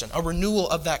the person, a renewal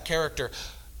of that character,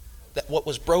 that what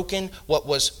was broken, what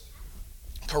was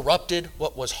corrupted,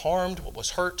 what was harmed, what was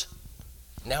hurt,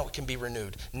 now it can be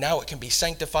renewed. Now it can be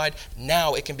sanctified.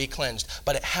 Now it can be cleansed.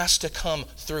 But it has to come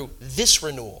through this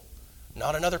renewal,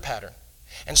 not another pattern.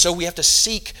 And so we have to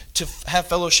seek to have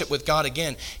fellowship with God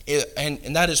again,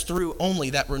 and that is through only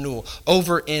that renewal.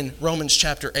 Over in Romans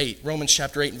chapter 8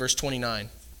 and verse 29.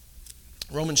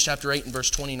 Romans chapter 8 and verse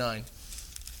 29.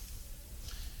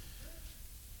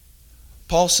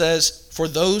 Paul says, for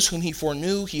those whom he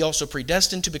foreknew, he also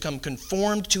predestined to become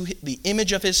conformed to the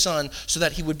image of his Son, so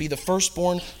that he would be the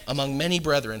firstborn among many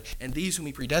brethren. And these whom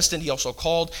he predestined, he also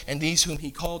called. And these whom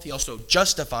he called, he also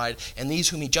justified. And these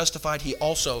whom he justified, he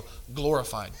also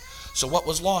glorified. So what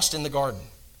was lost in the garden?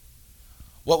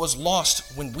 What was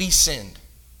lost when we sinned?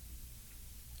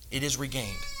 It is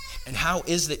regained. And how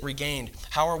is it regained?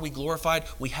 How are we glorified?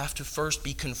 We have to first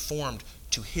be conformed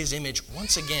to his image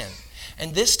once again.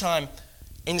 And this time,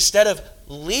 instead of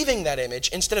leaving that image,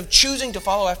 instead of choosing to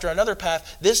follow after another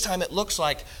path, this time it looks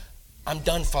like I'm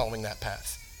done following that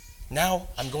path. Now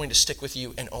I'm going to stick with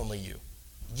you and only you.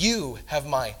 You have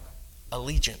my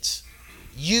allegiance.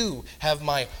 You have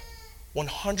my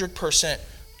 100%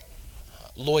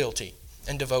 loyalty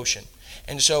and devotion.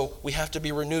 And so we have to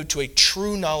be renewed to a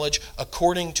true knowledge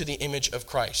according to the image of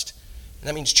Christ. And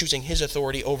that means choosing his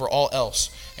authority over all else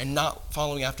and not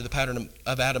following after the pattern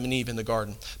of Adam and Eve in the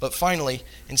garden. But finally,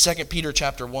 in 2 Peter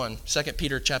chapter 1, 2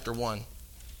 Peter chapter 1,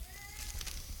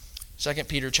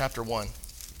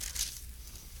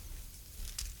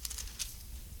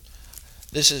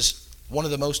 this is one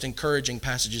of the most encouraging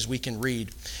passages we can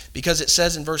read, because it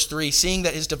says in verse 3, seeing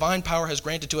that his divine power has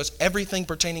granted to us everything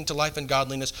pertaining to life and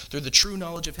godliness through the true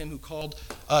knowledge of him who called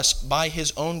us by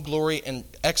his own glory and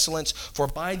excellence, for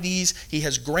by these he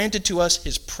has granted to us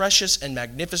his precious and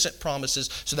magnificent promises,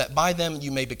 so that by them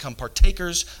you may become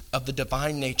partakers of the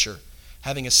divine nature,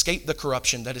 having escaped the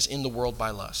corruption that is in the world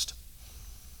by lust.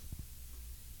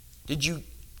 Did you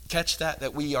catch that?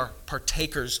 That we are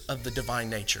partakers of the divine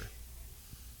nature.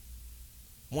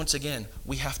 Once again,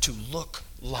 we have to look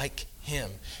like him.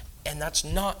 And that's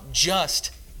not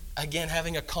just again,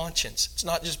 having a conscience. It's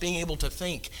not just being able to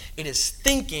think. It is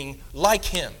thinking like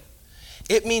him.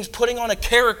 It means putting on a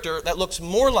character that looks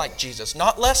more like Jesus,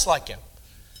 not less like him.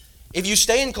 If you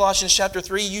stay in Colossians chapter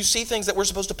 3, you see things that we're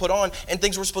supposed to put on and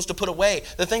things we're supposed to put away.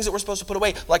 The things that we're supposed to put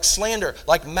away, like slander,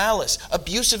 like malice,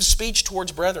 abusive speech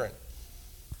towards brethren.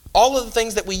 All of the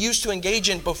things that we used to engage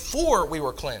in before we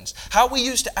were cleansed. How we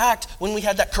used to act when we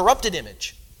had that corrupted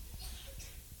image.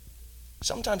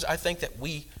 Sometimes I think that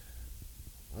we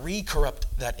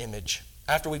re-corrupt that image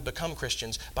after we become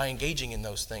Christians by engaging in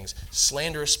those things.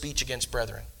 Slanderous speech against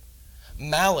brethren.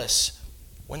 Malice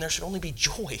when there should only be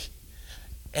joy.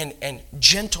 And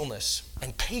gentleness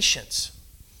and patience.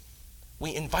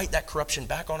 We invite that corruption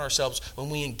back on ourselves when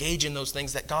we engage in those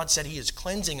things that God said he is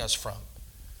cleansing us from.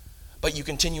 But you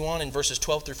continue on in verses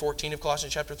 12 through 14 of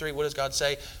Colossians chapter 3. What does God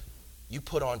say? You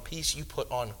put on peace, you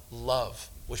put on love,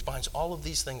 which binds all of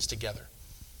these things together.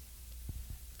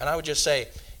 And I would just say,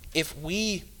 if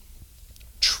we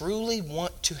truly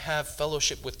want to have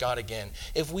fellowship with God again,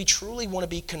 if we truly want to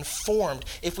be conformed,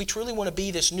 if we truly want to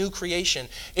be this new creation,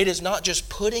 it is not just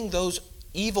putting those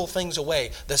evil things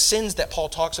away, the sins that Paul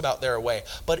talks about there away,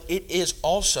 but it is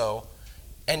also,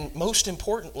 and most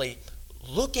importantly,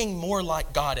 looking more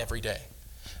like God every day,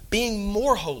 being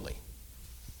more holy,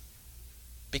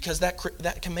 because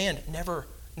that command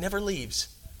never leaves.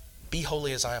 Be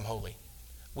holy as I am holy.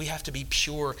 We have to be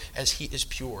pure as he is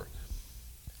pure.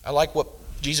 I like what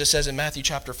Jesus says in Matthew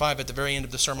chapter 5 at the very end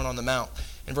of the Sermon on the Mount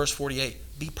in verse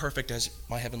 48, be perfect as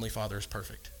my heavenly Father is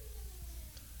perfect.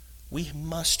 We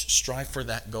must strive for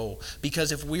that goal,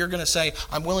 because if we are going to say,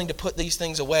 I'm willing to put these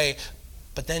things away,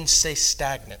 but then stay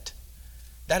stagnant,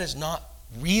 that is not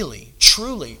really,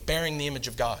 truly bearing the image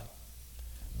of God.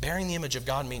 Bearing the image of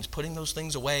God means putting those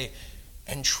things away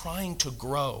and trying to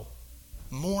grow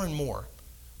more and more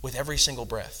with every single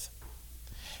breath.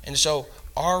 And so,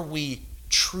 are we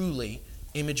truly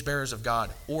image bearers of God,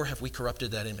 or have we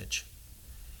corrupted that image?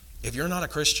 If you're not a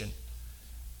Christian,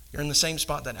 you're in the same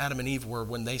spot that Adam and Eve were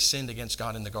when they sinned against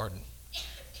God in the garden,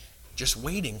 just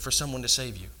waiting for someone to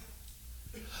save you.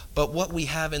 But what we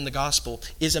have in the gospel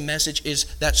is a message, is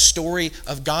that story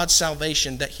of God's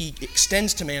salvation that he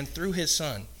extends to man through his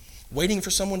Son. Waiting for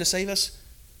someone to save us,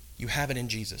 you have it in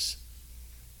Jesus.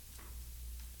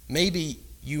 Maybe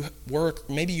you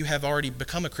have already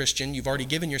become a Christian, you've already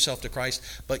given yourself to Christ,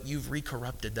 but you've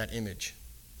re-corrupted that image.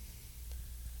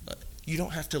 You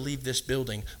don't have to leave this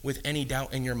building with any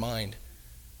doubt in your mind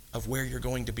of where you're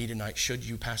going to be tonight should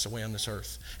you pass away on this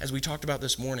earth. As we talked about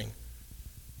this morning,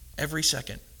 every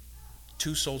second,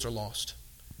 2 souls are lost.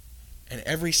 And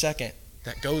every second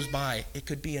that goes by, it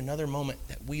could be another moment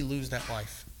that we lose that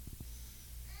life.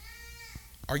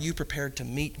 Are you prepared to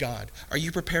meet God? Are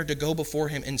you prepared to go before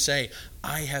him and say,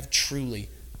 I have truly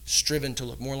striven to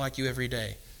look more like you every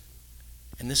day,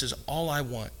 and this is all I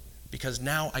want, because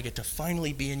now I get to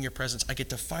finally be in your presence. I get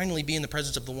to finally be in the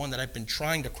presence of the one that I've been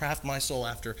trying to craft my soul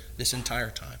after this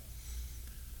entire time.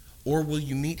 Or will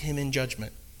you meet him in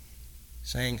judgment,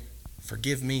 saying,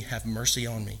 forgive me, have mercy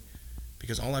on me,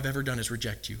 because all I've ever done is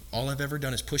reject you. All I've ever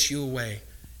done is push you away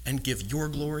and give your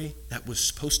glory that was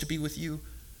supposed to be with you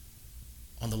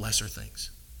on the lesser things.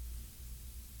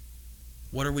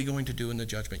 What are we going to do in the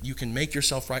judgment? You can make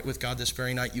yourself right with God this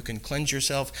very night. You can cleanse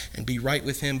yourself and be right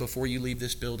with him before you leave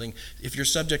this building. If you're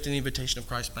subject to the invitation of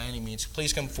Christ by any means,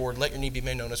 please come forward. Let your need be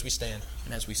made known as we stand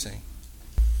and as we sing.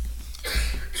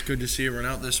 It's good to see everyone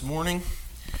out this morning.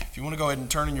 If you want to go ahead and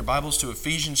turn in your Bibles to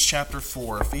Ephesians chapter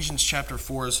 4. Ephesians chapter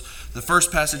 4 is the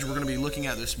first passage we're going to be looking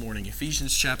at this morning.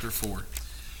 Ephesians chapter 4.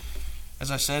 As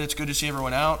I said, it's good to see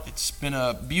everyone out. It's been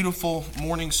a beautiful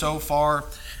morning so far,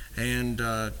 and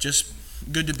just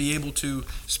good to be able to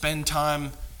spend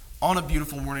time on a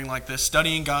beautiful morning like this,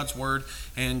 studying God's Word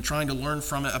and trying to learn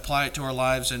from it, apply it to our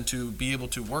lives, and to be able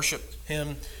to worship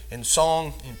him in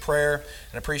song, in prayer,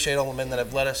 and appreciate all the men that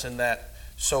have led us in that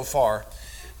so far.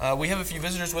 We have a few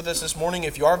visitors with us this morning.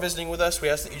 If you are visiting with us, we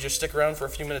ask that you just stick around for a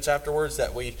few minutes afterwards,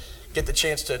 that we get the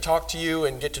chance to talk to you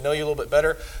and get to know you a little bit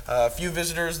better. A few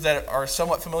visitors that are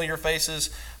somewhat familiar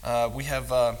faces. We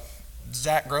have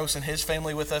Zach Gross and his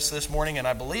family with us this morning, and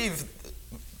I believe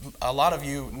a lot of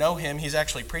you know him. He's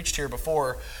actually preached here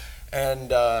before, and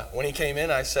when he came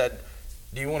in, I said,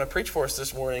 do you want to preach for us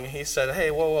this morning? He said, hey,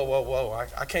 whoa.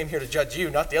 I came here to judge you,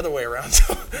 not the other way around.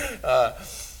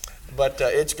 But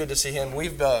it's good to see him.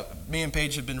 Me and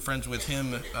Paige have been friends with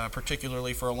him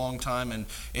particularly for a long time, and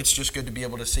it's just good to be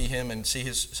able to see him and see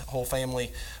his whole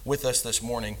family with us this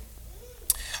morning.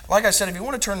 Like I said, if you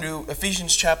want to turn to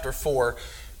Ephesians chapter 4,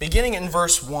 beginning in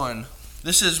verse 1,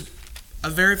 this is a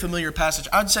very familiar passage.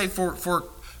 I'd say for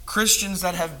Christians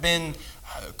that have been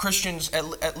Christians,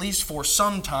 at least for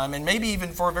some time, and maybe even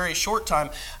for a very short time,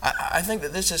 I think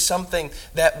that this is something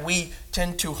that we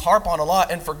tend to harp on a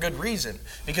lot, and for good reason,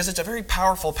 because it's a very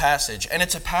powerful passage, and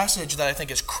it's a passage that I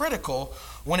think is critical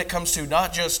when it comes to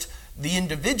not just the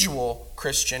individual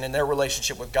Christian and their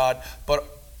relationship with God, but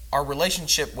our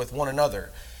relationship with one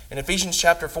another. In Ephesians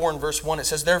chapter 4 and verse 1, it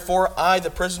says, "Therefore I, the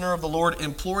prisoner of the Lord,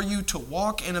 implore you to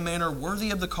walk in a manner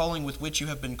worthy of the calling with which you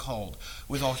have been called,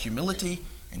 with all humility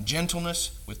and gentleness,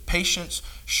 with patience,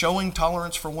 showing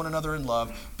tolerance for one another in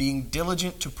love, being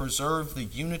diligent to preserve the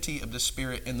unity of the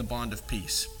Spirit in the bond of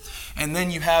peace." And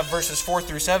then you have verses 4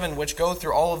 through 7, which go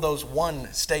through all of those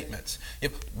one statements. You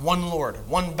have one Lord,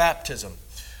 one baptism,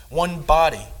 one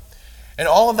body. And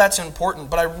all of that's important,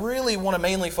 but I really want to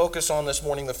mainly focus on this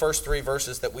morning the first 3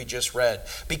 verses that we just read,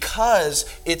 because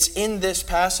it's in this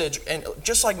passage, and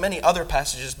just like many other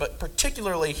passages, but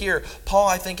particularly here, Paul,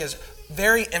 I think, is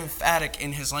very emphatic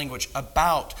in his language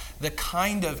about the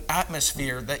kind of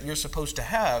atmosphere that you're supposed to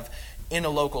have in a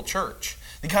local church.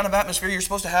 The kind of atmosphere you're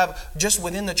supposed to have just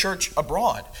within the church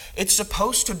abroad. It's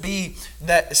supposed to be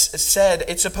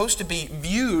it's supposed to be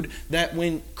viewed that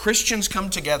when Christians come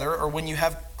together, or when you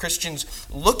have Christians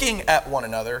looking at one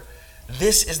another,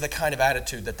 this is the kind of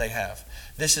attitude that they have.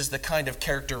 This is the kind of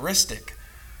characteristic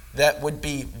that would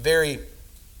be very,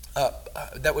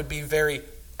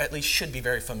 at least should be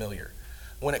very familiar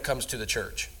when it comes to the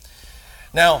church.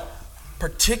 Now,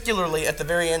 particularly at the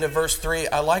very end of verse 3,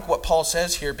 I like what Paul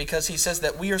says here, because he says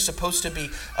that we are supposed to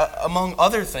be, among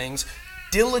other things,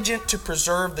 diligent to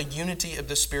preserve the unity of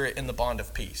the Spirit in the bond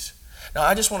of peace. Now,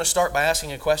 I just want to start by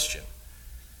asking a question.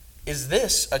 Is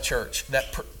this a church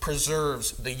that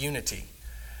preserves the unity,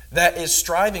 that is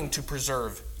striving to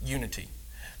preserve unity?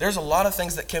 There's a lot of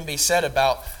things that can be said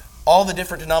about all the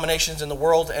different denominations in the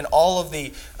world, and all of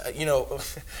the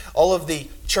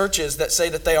churches that say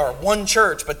that they are one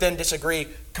church, but then disagree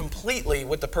completely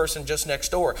with the person just next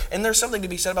door. And there's something to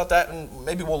be said about that, and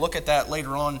maybe we'll look at that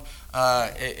later on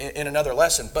in another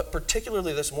lesson. But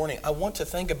particularly this morning, I want to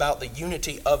think about the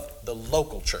unity of the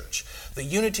local church, the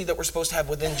unity that we're supposed to have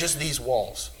within just these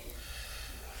walls.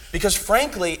 Because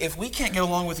frankly, if we can't get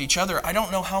along with each other, I don't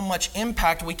know how much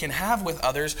impact we can have with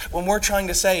others when we're trying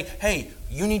to say, hey,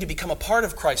 you need to become a part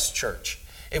of Christ's church.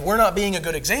 If we're not being a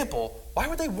good example, why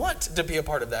would they want to be a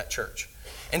part of that church?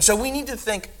 And so we need to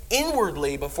think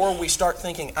inwardly before we start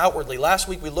thinking outwardly. Last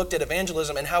week we looked at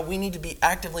evangelism and how we need to be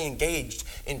actively engaged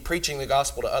in preaching the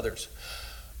gospel to others.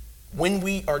 When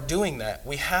we are doing that,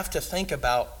 we have to think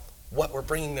about what we're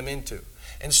bringing them into.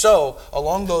 And so,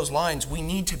 along those lines, we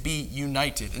need to be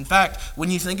united. In fact,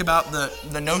 when you think about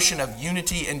the notion of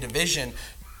unity and division,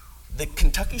 the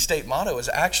Kentucky State motto is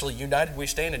actually united we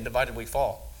stand and divided we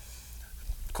fall.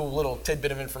 Cool little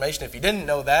tidbit of information if you didn't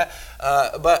know that.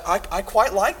 But I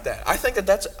quite like that. I think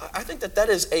that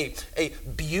is a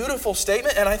beautiful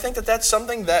statement, and I think that that's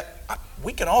something that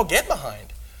we can all get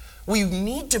behind. We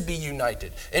need to be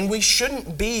united, and we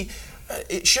shouldn't be.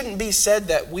 It shouldn't be said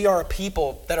that we are a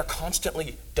people that are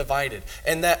constantly divided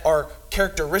and that are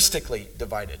characteristically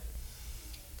divided.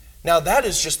 Now, that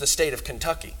is just the state of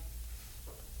Kentucky.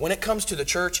 When it comes to the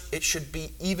church, it should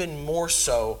be even more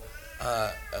so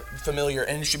familiar,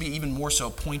 and it should be even more so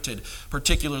pointed,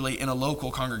 particularly in a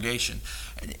local congregation.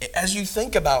 As you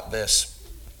think about this,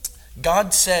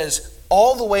 God says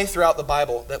all the way throughout the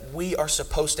Bible that we are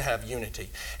supposed to have unity.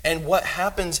 And what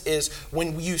happens is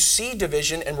when you see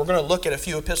division, and we're going to look at a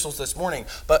few epistles this morning,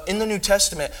 but in the New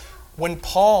Testament, when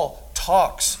Paul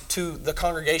talks to the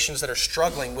congregations that are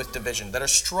struggling with division, that are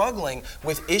struggling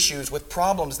with issues, with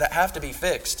problems that have to be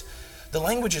fixed, the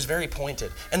language is very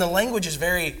pointed, and the language is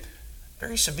very,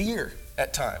 very severe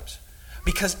at times,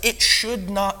 because it should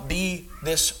not be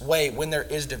this way when there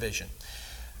is division.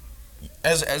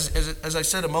 As I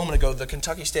said a moment ago, the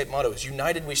Kentucky State motto is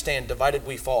united we stand, divided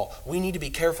we fall. We need to be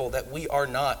careful that we are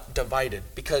not divided,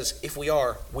 because if we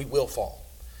are, we will fall.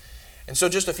 And so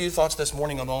just a few thoughts this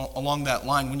morning along that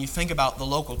line. When you think about the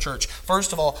local church,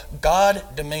 first of all, God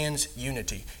demands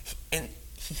unity, and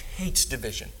He hates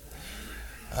division.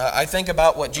 I think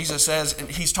about what Jesus says, and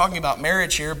He's talking about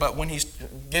marriage here, but when He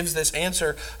gives this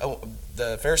answer,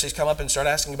 the Pharisees come up and start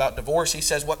asking about divorce. He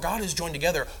says, what God has joined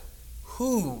together,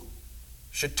 who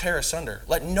should tear asunder?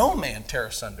 Let no man tear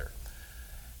asunder.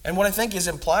 And what I think is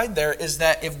implied there is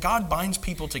that if God binds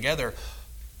people together,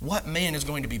 what man is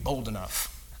going to be bold enough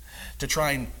to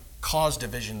try and cause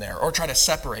division there or try to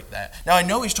separate that? Now, I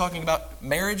know He's talking about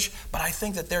marriage, but I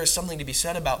think that there is something to be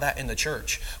said about that in the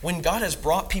church. When God has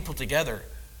brought people together,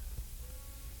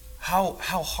 how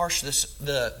harsh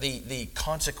the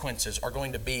consequences are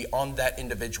going to be on that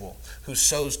individual who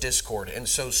sows discord and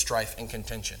sows strife and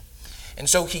contention. And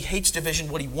so he hates division.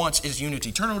 What he wants is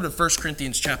unity. Turn over to 1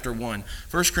 Corinthians chapter 1.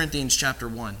 1 Corinthians chapter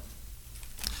 1.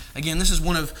 Again, this is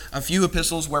one of a few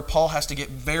epistles where Paul has to get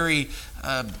very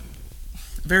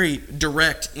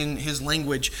direct in his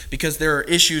language because there are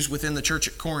issues within the church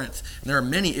at Corinth. And there are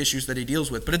many issues that he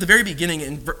deals with. But at the very beginning,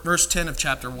 in verse 10 of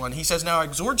chapter 1, he says, "Now I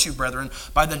exhort you, brethren,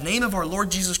 by the name of our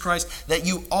Lord Jesus Christ, that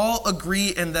you all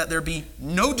agree and that there be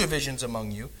no divisions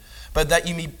among you, but that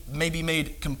you may be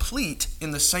made complete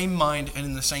in the same mind and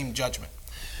in the same judgment."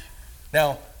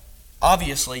 Now,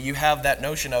 obviously, you have that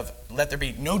notion of let there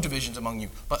be no divisions among you.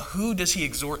 But who does he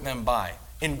exhort them by?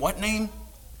 In what name?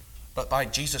 But by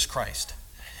Jesus Christ.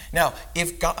 Now,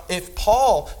 if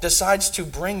Paul decides to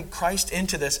bring Christ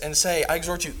into this and say, "I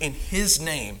exhort you in his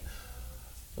name,"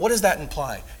 what does that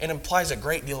imply? It implies a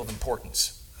great deal of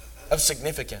importance, of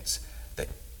significance, that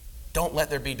don't let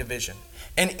there be division.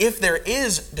 And if there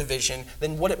is division,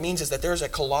 then what it means is that there's a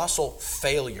colossal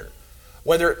failure,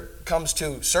 whether it comes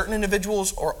to certain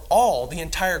individuals or all, the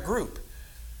entire group.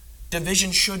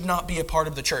 Division should not be a part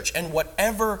of the church, and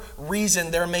whatever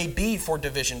reason there may be for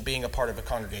division being a part of a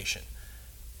congregation,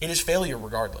 it is failure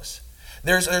regardless.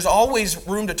 There's always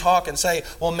room to talk and say,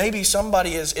 well, maybe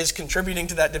somebody is contributing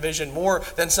to that division more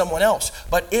than someone else.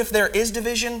 But if there is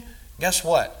division, guess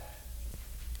what?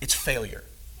 It's failure.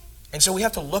 And so we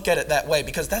have to look at it that way,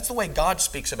 because that's the way God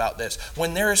speaks about this.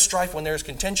 When there is strife, when there is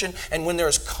contention, and when there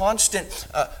is constant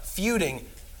feuding,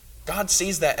 God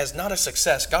sees that as not a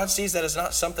success. God sees that as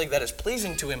not something that is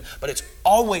pleasing to him, but it's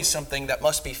always something that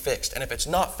must be fixed. And if it's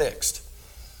not fixed,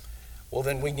 well,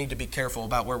 then we need to be careful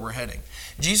about where we're heading.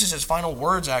 Jesus' final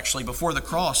words, actually, before the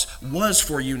cross was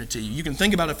for unity. You can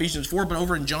think about Ephesians 4, but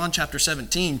over in John chapter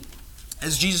 17,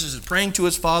 as Jesus is praying to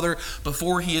his Father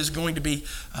before he is going to be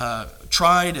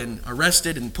tried and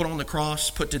arrested and put on the cross,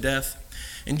 put to death.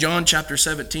 In John chapter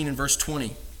 17 and verse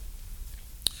 20,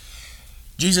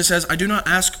 Jesus says, "I do not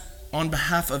ask on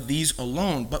behalf of these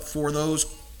alone, but for those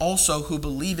also who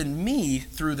believe in me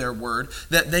through their word,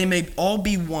 that they may all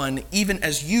be one, even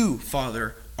as you,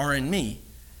 Father, are in me,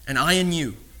 and I in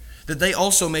you, that they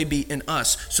also may be in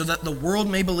us, so that the world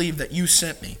may believe that you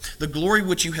sent me. The glory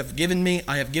which you have given me,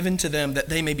 I have given to them, that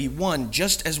they may be one,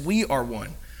 just as we are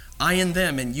one. I in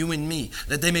them, and you in me,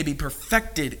 that they may be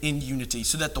perfected in unity,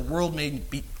 so that the world may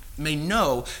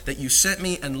know that you sent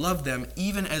me and loved them,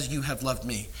 even as you have loved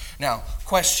me." Now,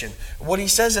 question. What he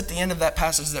says at the end of that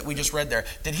passage that we just read there,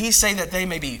 did he say that they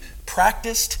may be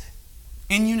practiced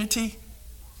in unity?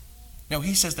 No,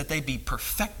 he says that they be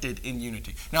perfected in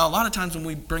unity. Now, a lot of times when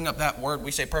we bring up that word,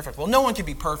 we say perfect. Well, no one can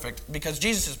be perfect because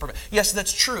Jesus is perfect. Yes,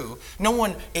 that's true. No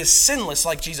one is sinless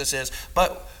like Jesus is.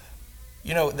 But,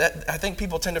 that I think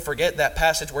people tend to forget that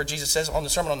passage where Jesus says on the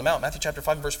Sermon on the Mount, Matthew chapter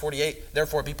 5, verse 48,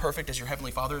 "Therefore be perfect as your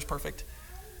heavenly Father is perfect."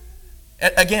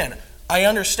 Again, I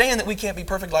understand that we can't be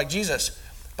perfect like Jesus,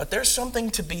 but there's something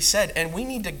to be said, and we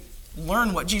need to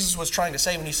learn what Jesus was trying to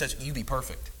say when he says, "You be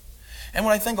perfect." And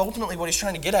what I think ultimately what he's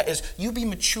trying to get at is you be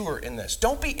mature in this.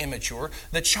 Don't be immature.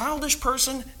 The childish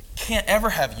person can't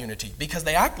ever have unity because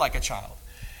they act like a child.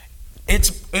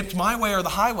 It's my way or the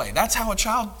highway. That's how a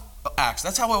child acts.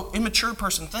 That's how an immature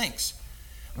person thinks.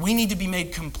 We need to be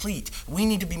made complete. We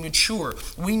need to be mature.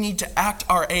 We need to act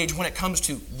our age when it comes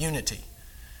to unity.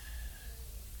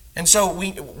 And so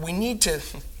we need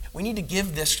to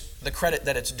give this the credit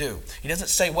that it's due. He doesn't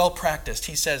say well practiced.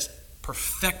 He says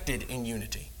perfected in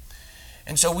unity.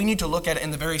 And so we need to look at it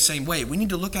in the very same way. We need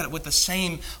to look at it with the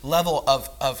same level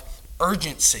of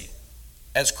urgency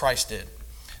as Christ did.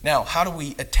 Now, how do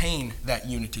we attain that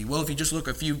unity? Well, if you just look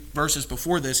a few verses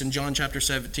before this in John chapter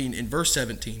 17, in verse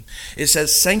 17, it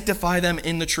says, "Sanctify them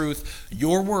in the truth.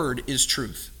 Your word is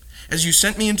truth. As you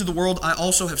sent me into the world, I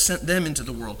also have sent them into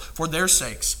the world. For their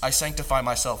sakes I sanctify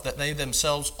myself, that they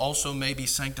themselves also may be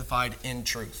sanctified in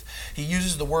truth." He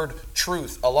uses the word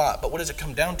truth a lot, but what does it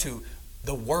come down to?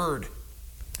 The word.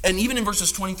 And even in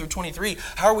verses 20 through 23,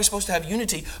 how are we supposed to have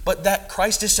unity but that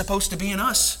Christ is supposed to be in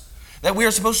us? That we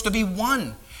are supposed to be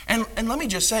one. And let me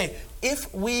just say,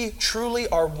 if we truly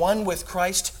are one with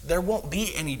Christ, there won't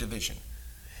be any division.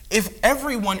 If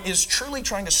everyone is truly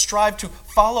trying to strive to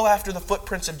follow after the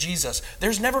footprints of Jesus,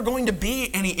 there's never going to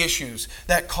be any issues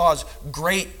that cause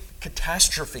great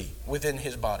catastrophe within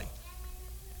his body.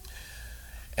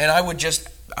 And I would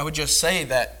just say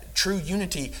that true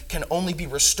unity can only be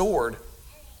restored.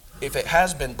 If it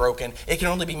has been broken, it can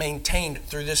only be maintained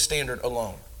through this standard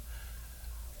alone.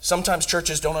 Sometimes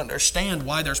churches don't understand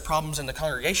why there's problems in the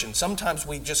congregation. Sometimes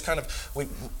we just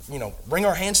bring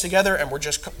our hands together and we're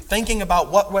just thinking about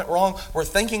what went wrong. We're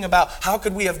thinking about how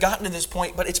could we have gotten to this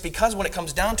point, but it's because when it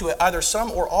comes down to it, either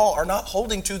some or all are not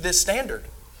holding to this standard.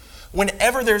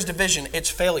 Whenever there's division, it's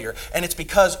failure. And it's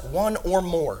because one or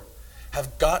more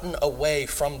have gotten away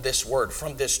from this word,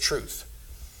 from this truth.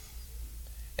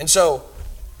 And so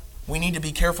we need to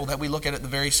be careful that we look at it the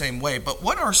very same way. But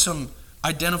what are some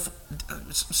of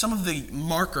the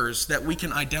markers that we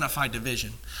can identify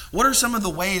division? What are some of the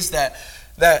ways that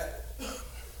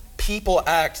people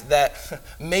act that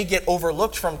may get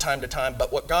overlooked from time to time,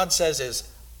 but what God says is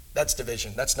that's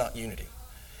division, that's not unity?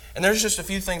 And there's just a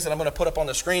few things that I'm going to put up on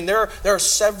the screen. There are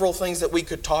several things that we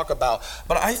could talk about,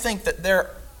 but I think that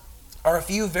there are a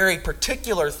few very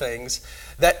particular things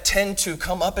that tend to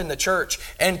come up in the church,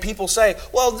 and people say,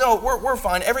 well, no, we're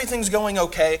fine, everything's going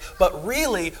okay, but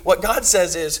really what God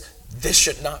says is this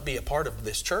should not be a part of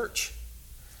this church.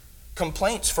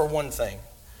 Complaints, for one thing.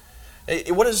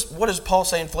 What does Paul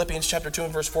say in Philippians chapter 2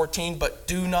 and verse 14? But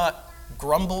do not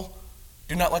grumble,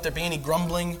 do not let there be any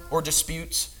grumbling or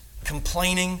disputes,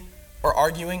 complaining or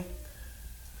arguing.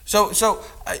 So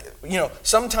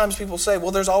sometimes people say,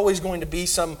 well, there's always going to be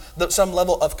some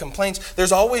level of complaints.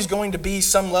 There's always going to be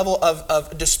some level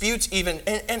of disputes even.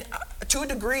 And to a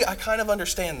degree, I kind of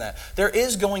understand that. There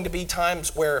is going to be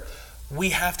times where we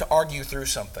have to argue through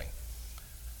something.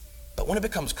 But when it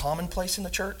becomes commonplace in the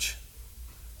church,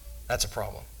 that's a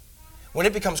problem. When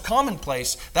it becomes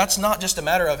commonplace, that's not just a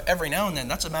matter of every now and then.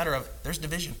 That's a matter of there's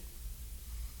division.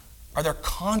 Are there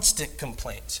constant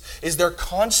complaints? Is there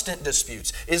constant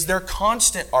disputes? Is there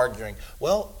constant arguing?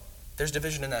 Well, there's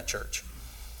division in that church.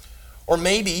 Or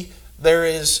maybe there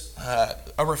is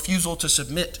a refusal to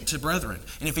submit to brethren.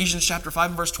 In Ephesians chapter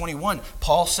 5 and verse 21,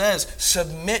 Paul says,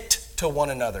 submit to one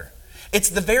another. It's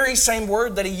the very same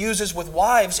word that he uses with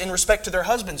wives in respect to their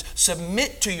husbands.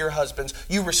 Submit to your husbands.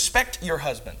 You respect your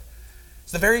husband.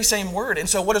 It's the very same word. And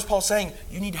so what is Paul saying?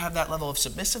 You need to have that level of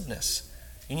submissiveness.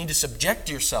 You need to subject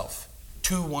yourself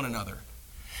to one another.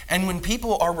 And when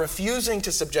people are refusing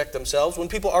to subject themselves, when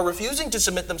people are refusing to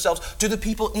submit themselves to the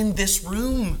people in this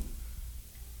room,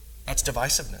 that's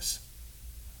divisiveness.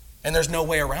 And there's no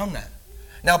way around that.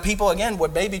 Now, people, again,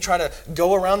 would maybe try to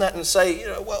go around that and say,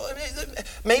 well,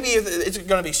 maybe if it's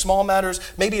going to be small matters,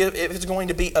 maybe if it's going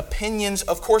to be opinions,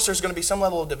 of course there's going to be some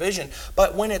level of division.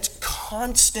 But when it's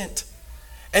constant,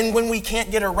 and when we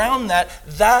can't get around that,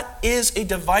 that is a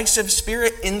divisive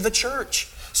spirit in the church.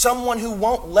 Someone who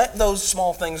won't let those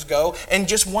small things go and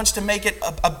just wants to make it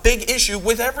a big issue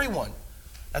with everyone.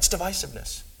 That's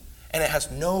divisiveness. And it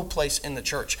has no place in the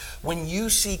church. When you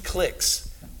see cliques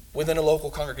within a local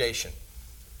congregation,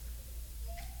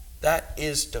 that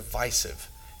is divisive.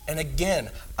 And again,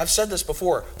 I've said this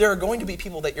before, there are going to be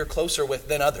people that you're closer with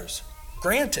than others.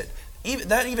 Granted.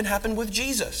 That even happened with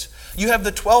Jesus. You have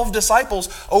the 12 disciples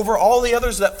over all the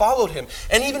others that followed him.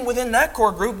 And even within that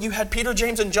core group, you had Peter,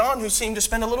 James, and John who seemed to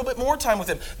spend a little bit more time with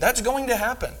him. That's going to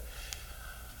happen.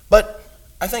 But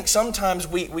I think sometimes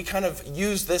we kind of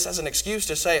use this as an excuse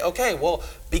to say, okay, well,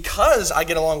 because I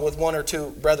get along with one or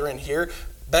two brethren here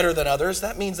better than others,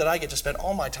 that means that I get to spend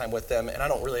all my time with them and I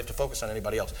don't really have to focus on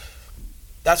anybody else.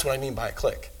 That's what I mean by a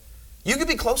clique. You could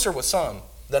be closer with some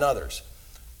than others.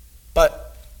 But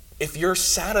if you're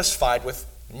satisfied with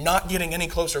not getting any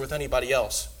closer with anybody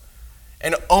else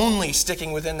and only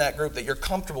sticking within that group that you're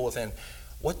comfortable within,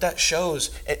 what that shows,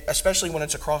 especially when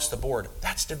it's across the board,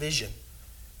 that's division.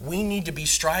 We need to be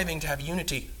striving to have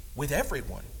unity with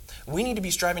everyone. We need to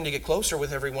be striving to get closer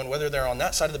with everyone, whether they're on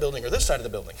that side of the building or this side of the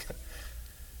building.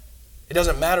 It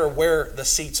doesn't matter where the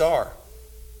seats are.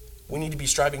 We need to be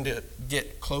striving to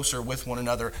get closer with one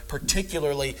another,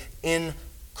 particularly in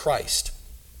Christ.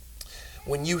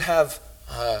 When you have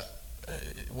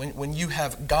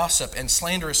gossip and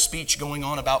slanderous speech going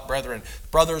on about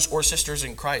brothers or sisters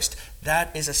in Christ,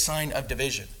 that is a sign of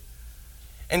division.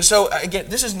 And so, again,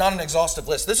 this is not an exhaustive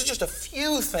list. This is just a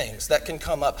few things that can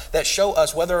come up that show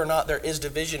us whether or not there is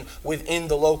division within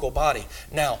the local body.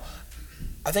 Now,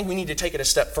 I think we need to take it a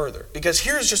step further, because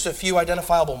here's just a few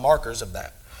identifiable markers of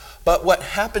that. But what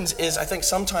happens is, I think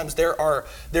sometimes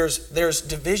there's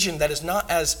division that is not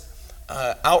as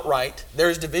outright.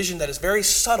 There's division that is very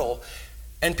subtle,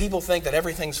 and people think that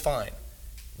everything's fine.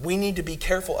 We need to be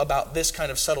careful about this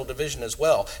kind of subtle division as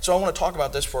well. So I want to talk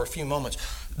about this for a few moments.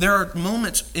 There are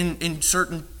moments in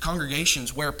certain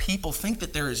congregations where people think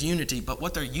that there is unity, but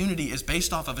what their unity is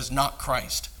based off of is not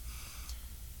Christ.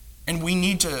 And we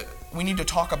need to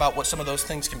talk about what some of those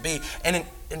things can be. And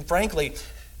frankly,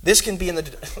 this can be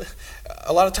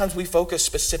a lot of times we focus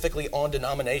specifically on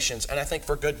denominations, and I think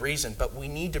for good reason, but we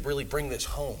need to really bring this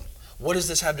home. What does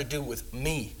this have to do with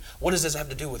me? What does this have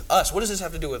to do with us? What does this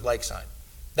have to do with Lakeside?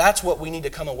 That's what we need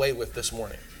to come away with this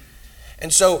morning.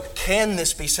 And so, can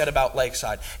this be said about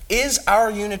Lakeside? Is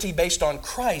our unity based on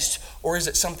Christ, or is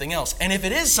it something else? And if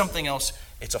it is something else,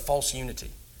 it's a false unity,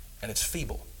 and it's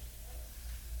feeble.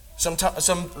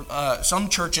 Some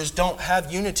churches don't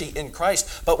have unity in Christ,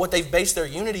 but what they've based their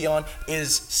unity on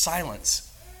is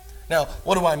silence. Now,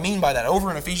 what do I mean by that?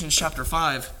 Over in Ephesians chapter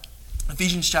 5,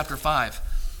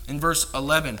 in verse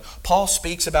 11, Paul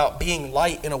speaks about being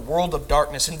light in a world of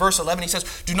darkness. In verse 11, he says,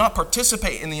 "Do not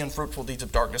participate in the unfruitful deeds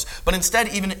of darkness, but instead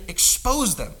even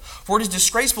expose them. For it is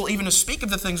disgraceful even to speak of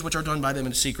the things which are done by them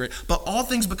in secret. But all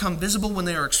things become visible when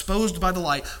they are exposed by the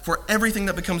light, for everything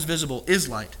that becomes visible is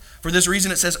light. For this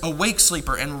reason it says, 'Awake,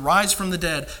 sleeper, and rise from the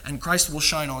dead, and Christ will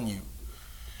shine on you.'"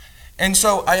 And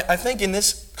so I think in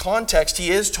this context,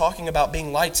 he is talking about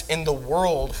being lights in the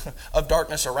world of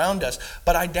darkness around us.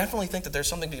 But I definitely think that there's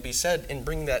something to be said in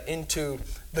bringing that into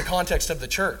the context of the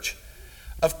church.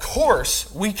 Of course,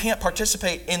 we can't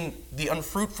participate in the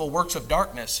unfruitful works of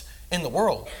darkness in the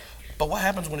world. But what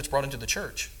happens when it's brought into the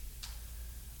church?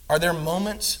 Are there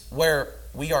moments where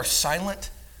we are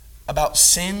silent about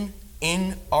sin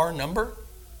in our number?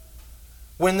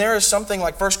 When there is something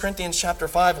like 1 Corinthians chapter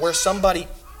 5 where somebody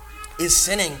is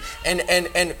sinning,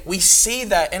 and we see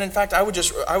that, and in fact, I would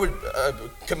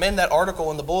commend that article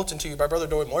in the bulletin to you by Brother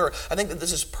Doyle Moyer. I think that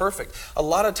this is perfect. A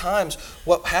lot of times,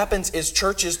 what happens is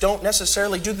churches don't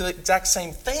necessarily do the exact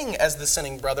same thing as the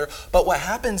sinning brother, but what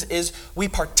happens is we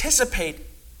participate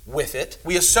with it,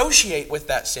 we associate with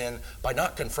that sin by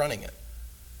not confronting it.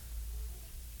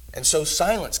 And so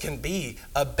silence can be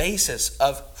a basis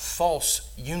of false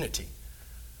unity.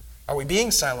 Are we being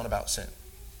silent about sin?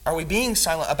 Are we being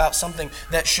silent about something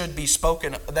that should be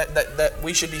spoken, that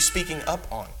we should be speaking up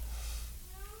on?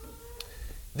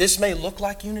 This may look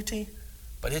like unity,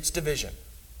 but it's division.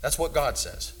 That's what God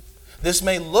says. This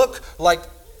may look like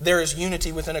there is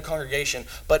unity within a congregation,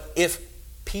 but if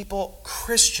people,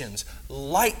 Christians,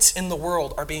 lights in the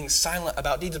world, are being silent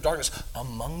about deeds of darkness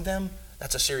among them,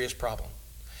 that's a serious problem.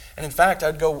 And in fact,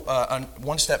 I'd go on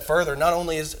one step further. Not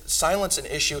only is silence an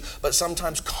issue, but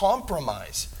sometimes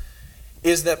compromise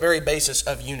is that very basis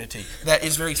of unity that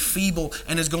is very feeble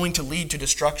and is going to lead to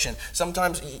destruction.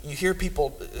 Sometimes you hear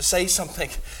people say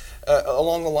something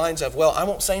along the lines of, "Well, I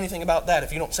won't say anything about that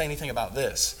if you don't say anything about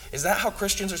this." Is that how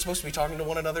Christians are supposed to be talking to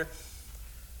one another?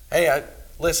 Hey,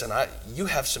 listen, you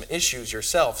have some issues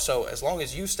yourself, so as long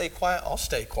as you stay quiet, I'll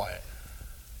stay quiet.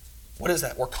 What is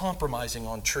that? We're compromising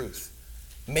on truth.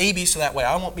 Maybe so that way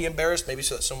I won't be embarrassed, maybe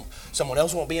so that someone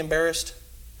else won't be embarrassed.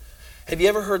 Have you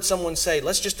ever heard someone say,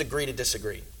 "Let's just agree to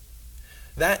disagree"?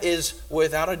 That is,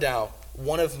 without a doubt,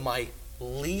 one of my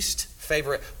least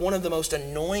favorite, one of the most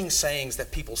annoying sayings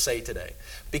that people say today.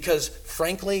 Because,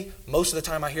 frankly, most of the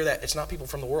time I hear that, it's not people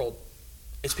from the world.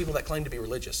 It's people that claim to be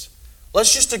religious.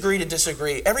 Let's just agree to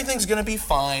disagree. Everything's going to be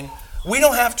fine. We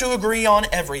don't have to agree on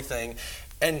everything.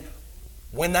 And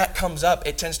when that comes up,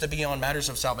 it tends to be on matters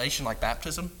of salvation like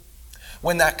baptism.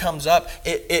 When that comes up,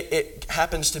 it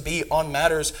happens to be on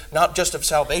matters not just of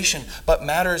salvation, but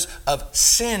matters of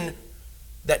sin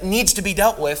that needs to be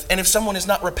dealt with. And if someone is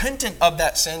not repentant of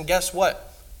that sin, guess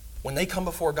what? When they come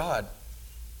before God,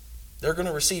 they're going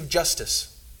to receive justice.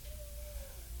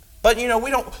 But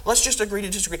let's just agree to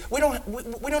disagree. We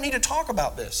don't need to talk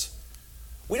about this.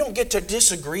 We don't get to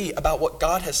disagree about what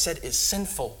God has said is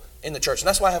sinful in the church. And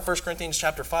that's why I have 1 Corinthians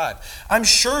chapter 5. I'm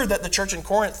sure that the church in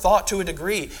Corinth thought to a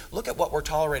degree, look at what we're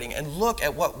tolerating and look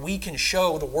at what we can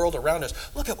show the world around us.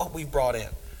 Look at what we've brought in.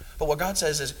 But what God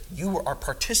says is you are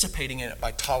participating in it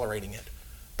by tolerating it,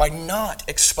 by not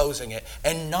exposing it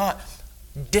and not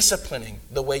disciplining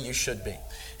the way you should be.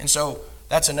 And so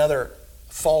that's another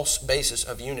false basis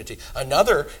of unity.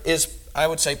 Another is, I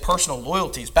would say, personal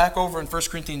loyalties. Back over in 1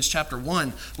 Corinthians chapter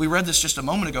 1, we read this just a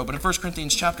moment ago, but in 1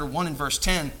 Corinthians chapter 1 and verse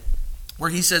 10, where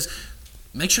he says,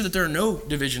 make sure that there are no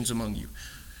divisions among you.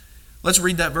 Let's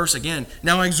read that verse again.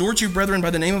 "Now I exhort you, brethren, by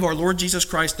the name of our Lord Jesus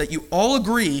Christ, that you all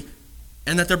agree,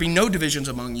 and that there be no divisions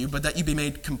among you, but that you be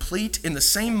made complete in the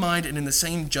same mind and in the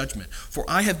same judgment. For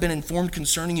I have been informed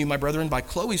concerning you, my brethren, by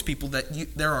Chloe's people,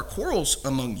 that there are quarrels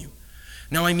among you.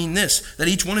 Now I mean this, that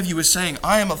each one of you is saying,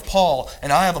 I am of Paul,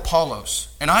 and I have Apollos,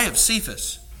 and I have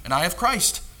Cephas, and I have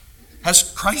Christ. Has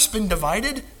Christ been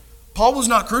divided? Paul was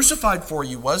not crucified for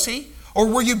you, was he? Or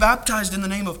were you baptized in the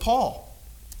name of Paul?"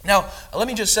 Now, let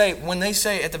me just say, when they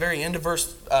say at the very end of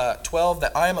verse 12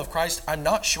 that I am of Christ, I'm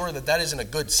not sure that that is in a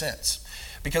good sense.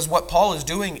 Because what Paul is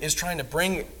doing is trying to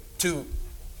bring to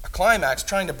a climax,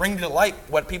 trying to bring to light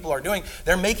what people are doing.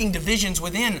 They're making divisions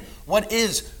within what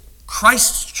is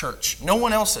Christ's church, no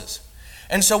one else's.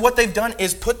 And so what they've done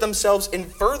is put themselves in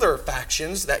further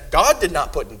factions that God did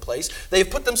not put in place. They've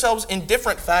put themselves in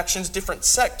different factions, different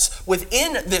sects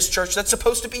within this church that's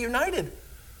supposed to be united.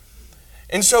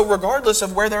 And so regardless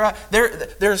of where they're at,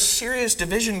 there's serious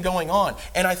division going on.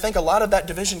 And I think a lot of that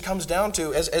division comes down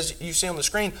to, as you see on the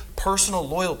screen, personal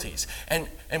loyalties. And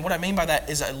what I mean by that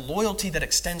is a loyalty that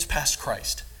extends past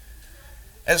Christ.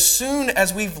 As soon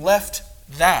as we've left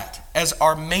that as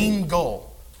our main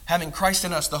goal, having Christ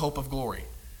in us, the hope of glory,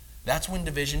 that's when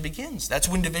division begins. That's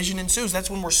when division ensues. That's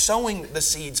when we're sowing the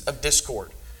seeds of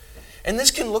discord. And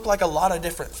this can look like a lot of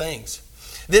different things.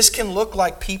 This can look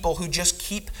like people who just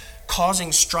keep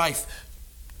causing strife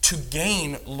to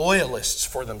gain loyalists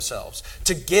for themselves,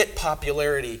 to get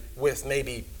popularity with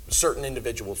maybe certain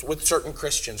individuals, with certain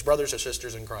Christians, brothers or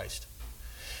sisters in Christ.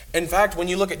 In fact, when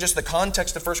you look at just the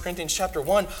context of 1 Corinthians chapter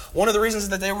 1, one of the reasons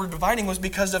that they were dividing was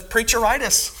because of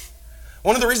preacheritis.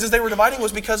 One of the reasons they were dividing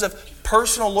was because of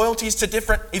personal loyalties to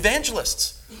different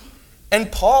evangelists.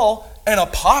 And Paul, an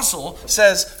apostle,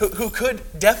 says, who could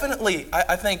definitely,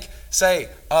 I think, say,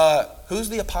 who's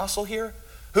the apostle here?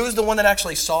 Who's the one that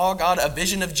actually saw God, a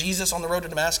vision of Jesus on the road to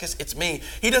Damascus? It's me.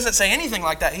 He doesn't say anything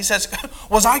like that. He says,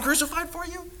 was I crucified for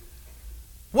you?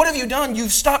 What have you done?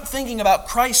 You've stopped thinking about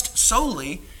Christ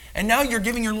solely, and now you're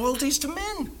giving your loyalties to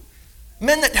men.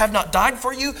 Men that have not died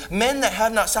for you, men that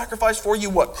have not sacrificed for you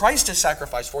what Christ has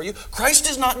sacrificed for you. Christ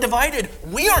is not divided.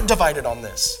 We aren't divided on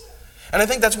this. And I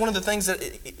think that's one of the things that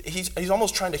he's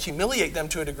almost trying to humiliate them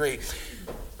to a degree.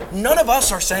 None of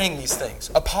us are saying these things.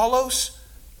 Apollos,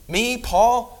 me,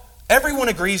 Paul, everyone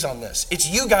agrees on this. It's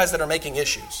you guys that are making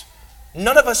issues.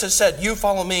 None of us has said, you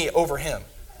follow me over him.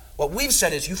 What we've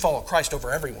said is you follow Christ over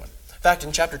everyone. In fact,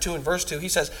 in chapter 2 and verse 2, he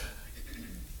says,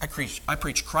 I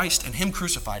preach Christ and him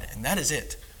crucified, and that is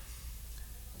it.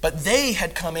 But they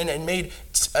had come in and made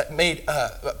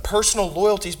personal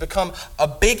loyalties become a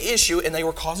big issue, and they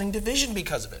were causing division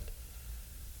because of it.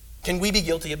 Can we be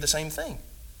guilty of the same thing?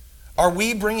 Are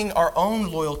we bringing our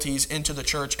own loyalties into the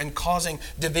church and causing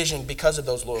division because of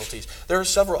those loyalties? There are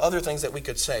several other things that we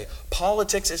could say.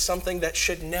 Politics is something that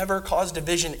should never cause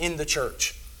division in the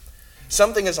church.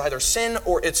 Something is either sin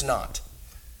or it's not.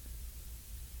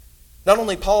 Not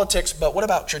only politics, but what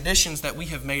about traditions that we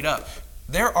have made up?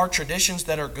 There are traditions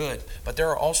that are good, but there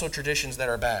are also traditions that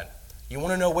are bad. You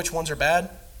want to know which ones are bad?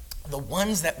 The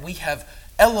ones that we have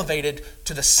elevated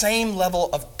to the same level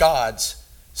of God's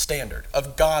standard,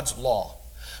 of God's law.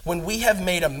 When we have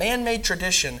made a man-made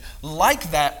tradition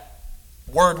like that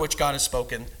word which God has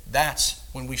spoken, that's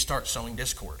when we start sowing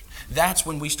discord. That's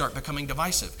when we start becoming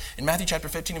divisive. In Matthew chapter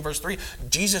 15 and verse 3,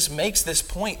 Jesus makes this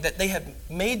point that they had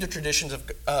made the traditions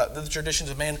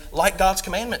of man like God's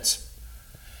commandments.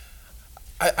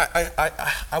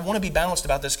 I want to be balanced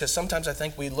about this because sometimes I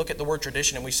think we look at the word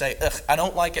tradition and we say, ugh, I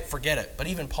don't like it, forget it. But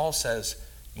even Paul says,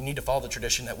 you need to follow the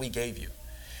tradition that we gave you.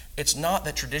 It's not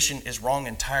that tradition is wrong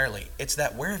entirely. It's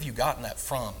that where have you gotten that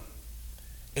from?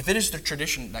 If it is the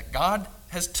tradition that God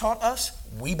has taught us,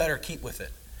 we better keep with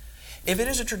it. If it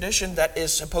is a tradition that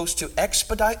is supposed to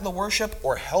expedite the worship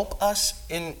or help us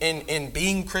in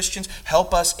being Christians,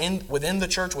 help us within the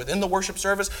church, within the worship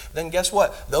service, then guess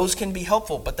what? Those can be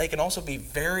helpful, but they can also be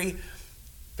very,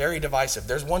 very divisive.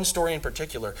 There's one story in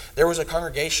particular. There was a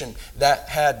congregation that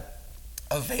had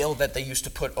a veil that they used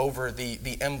to put over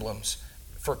the emblems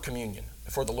for communion,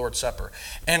 for the Lord's Supper.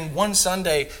 And one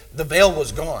Sunday, the veil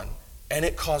was gone, and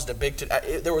it caused a big...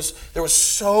 There was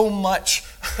so much...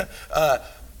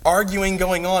 arguing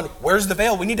going on. Where's the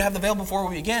veil? We need to have the veil before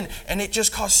we begin. And it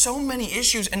just caused so many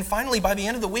issues. And finally, by the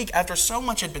end of the week, after so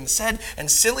much had been said and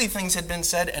silly things had been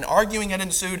said and arguing had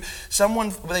ensued,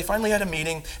 they finally had a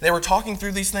meeting. They were talking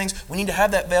through these things. We need to have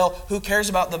that veil. Who cares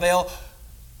about the veil?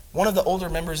 One of the older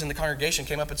members in the congregation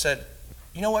came up and said,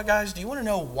 you know what, guys? Do you want to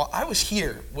know why? I was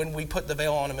here when we put the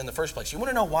veil on him in the first place. You want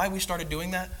to know why we started doing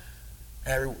that?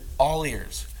 All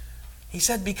ears. He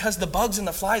said because the bugs and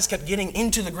the flies kept getting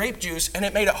into the grape juice and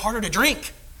it made it harder to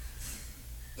drink.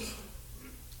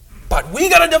 But we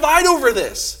got to divide over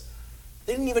this.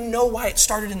 They didn't even know why it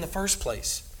started in the first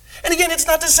place. And again, it's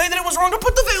not to say that it was wrong to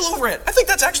put the veil over it. I think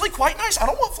that's actually quite nice. I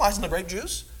don't want flies in the grape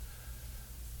juice.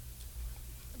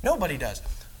 Nobody does.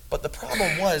 But the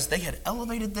problem was they had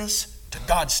elevated this to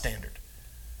God's standard.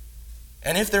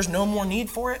 And if there's no more need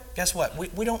for it, guess what?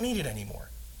 We don't need it anymore.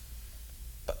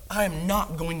 But I am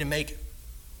not going to make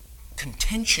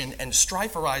contention and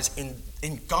strife arise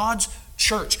in God's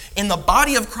church, in the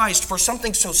body of Christ, for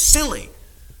something so silly.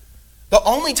 The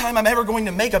only time I'm ever going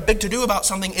to make a big to-do about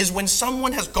something is when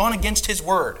someone has gone against his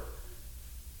word.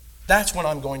 That's when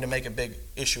I'm going to make a big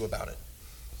issue about it.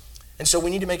 And so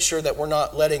we need to make sure that we're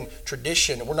not letting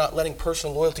tradition, we're not letting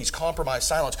personal loyalties, compromise,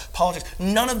 silence, politics,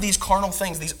 none of these carnal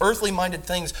things, these earthly minded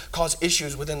things cause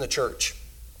issues within the church.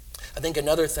 I think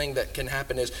another thing that can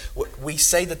happen is we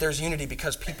say that there's unity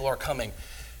because people are coming.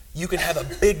 You can have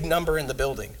a big number in the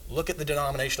building. Look at the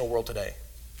denominational world today.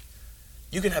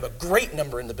 You can have a great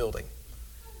number in the building,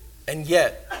 and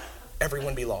yet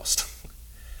everyone be lost.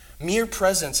 Mere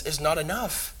presence is not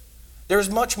enough. There's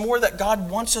much more that God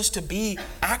wants us to be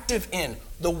active in.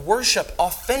 The worship,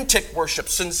 authentic worship,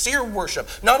 sincere worship.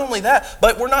 Not only that,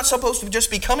 but we're not supposed to just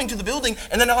be coming to the building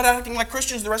and then not acting like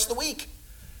Christians the rest of the week.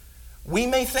 We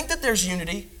may think that there's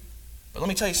unity, but let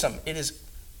me tell you something.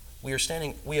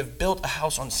 We have built a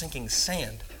house on sinking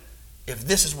sand if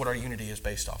this is what our unity is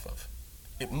based off of.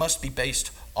 It must be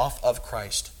based off of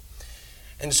Christ.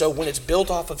 And so when it's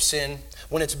built off of sin,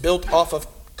 when it's built off of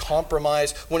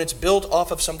compromise, when it's built off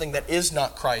of something that is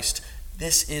not Christ,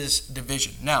 this is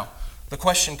division. Now, the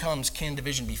question comes, can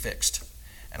division be fixed?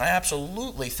 And I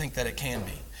absolutely think that it can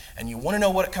be. And you want to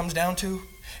know what it comes down to?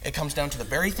 It comes down to the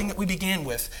very thing that we began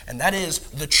with, and that is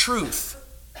the truth.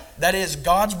 That is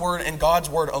God's word and God's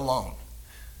word alone.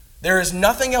 There is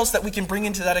nothing else that we can bring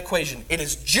into that equation. It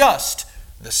is just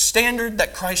the standard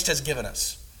that Christ has given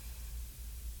us.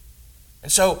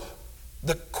 And so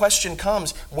the question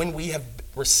comes, when we have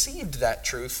received that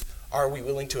truth, are we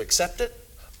willing to accept it?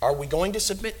 Are we going to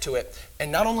submit to it? And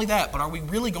not only that, but are we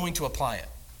really going to apply it?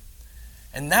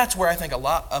 And that's where I think a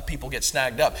lot of people get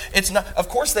snagged up. It's not, of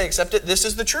course they accept it, this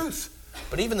is the truth.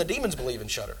 But even the demons believe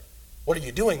and shudder. What are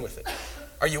you doing with it?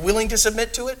 Are you willing to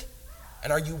submit to it?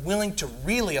 And are you willing to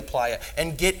really apply it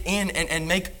and get in and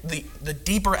make the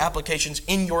deeper applications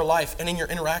in your life and in your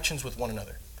interactions with one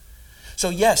another? So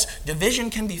yes,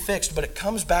 division can be fixed, but it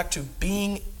comes back to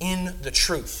being in the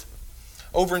truth.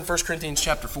 Over in 1 Corinthians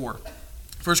chapter 4.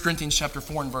 1 Corinthians chapter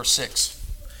 4 and verse 6.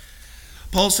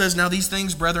 Paul says, "Now these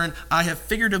things, brethren, I have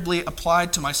figuratively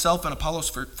applied to myself and Apollos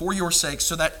for your sakes,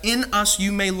 so that in us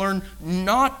you may learn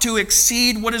not to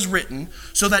exceed what is written,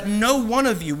 so that no one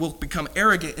of you will become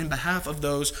arrogant in behalf of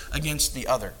those against the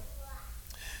other."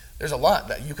 There's a lot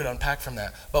that you could unpack from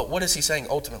that. But what is he saying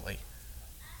ultimately?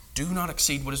 Do not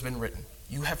exceed what has been written.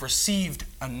 You have received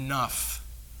enough.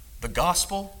 The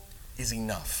gospel is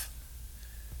enough.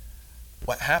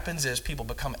 What happens is people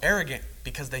become arrogant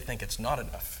because they think it's not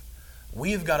enough.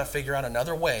 We have got to figure out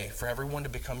another way for everyone to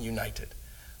become united.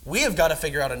 We have got to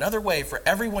figure out another way for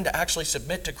everyone to actually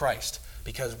submit to Christ,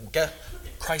 because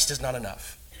Christ is not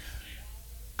enough.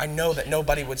 I know that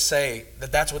nobody would say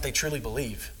that that's what they truly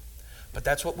believe, but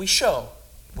that's what we show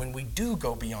when we do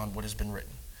go beyond what has been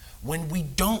written. When we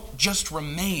don't just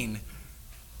remain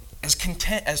as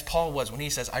content as Paul was when he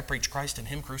says, "I preach Christ and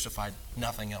Him crucified,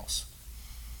 nothing else."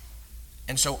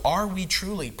 And so are we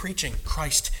truly preaching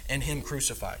Christ and Him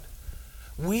crucified?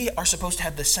 We are supposed to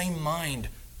have the same mind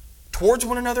towards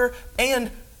one another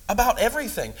and about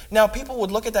everything. Now, people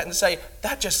would look at that and say,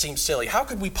 that just seems silly. How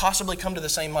could we possibly come to the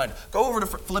same mind? Go over to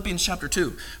Philippians chapter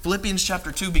 2. Philippians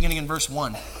chapter 2, beginning in verse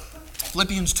 1.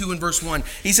 Philippians 2 and verse 1.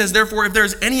 He says, "Therefore, if there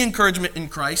is any encouragement in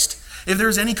Christ, if there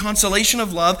is any consolation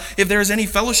of love, if there is any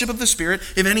fellowship of the Spirit,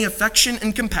 if any affection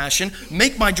and compassion,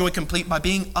 make my joy complete by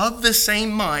being of the same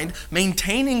mind,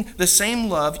 maintaining the same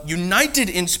love, united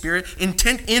in spirit,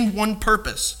 intent in one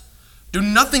purpose. Do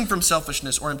nothing from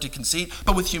selfishness or empty conceit,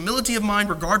 but with humility of mind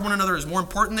regard one another as more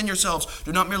important than yourselves.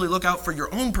 Do not merely look out for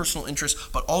your own personal interests,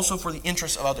 but also for the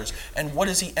interests of others." And what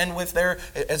does he end with there?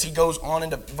 As he goes on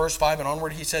into verse 5 and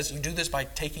onward, he says, you do this by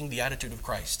taking the attitude of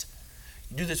Christ.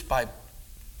 You do this by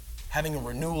having a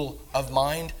renewal of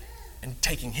mind and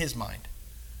taking His mind.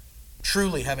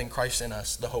 Truly having Christ in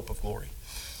us, the hope of glory.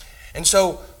 And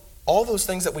so, all those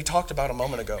things that we talked about a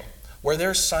moment ago, where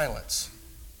there's silence,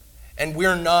 and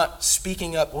we're not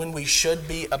speaking up when we should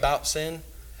be about sin,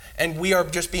 and we are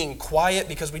just being quiet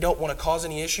because we don't want to cause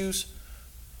any issues,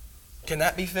 can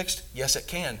that be fixed? Yes, it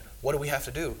can. What do we have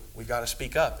to do? We've got to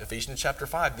speak up. Ephesians chapter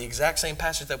 5, the exact same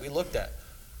passage that we looked at.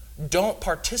 Don't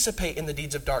participate in the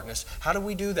deeds of darkness. How do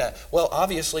we do that? Well,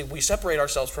 obviously, we separate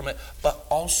ourselves from it, but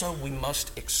also we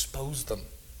must expose them.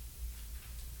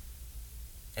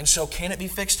 And so, can it be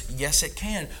fixed? Yes, it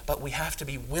can, but we have to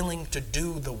be willing to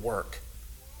do the work.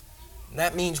 And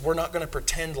that means we're not going to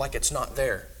pretend like it's not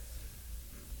there.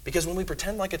 Because when we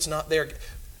pretend like it's not there,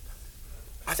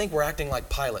 I think we're acting like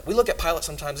Pilate. We look at Pilate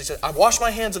sometimes, he says, "I've washed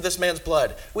my hands of this man's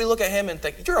blood." We look at him and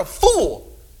think, you're a fool.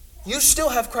 You still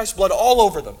have Christ's blood all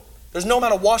over them. There's no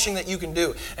amount of washing that you can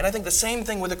do. And I think the same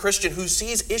thing with a Christian who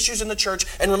sees issues in the church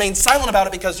and remains silent about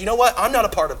it because, you know what, I'm not a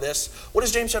part of this. What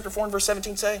does James chapter 4 and verse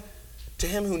 17 say? To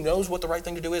him who knows what the right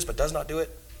thing to do is but does not do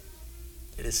it,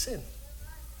 it is sin.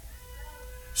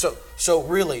 So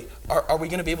really, are we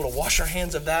going to be able to wash our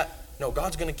hands of that? No,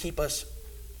 God's going to keep us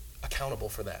accountable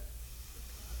for that.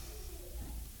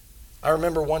 I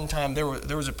remember one time there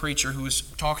was a preacher who was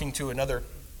talking to another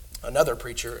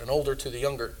preacher, an older to the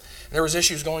younger. And there was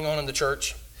issues going on in the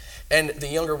church, and the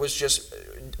younger was just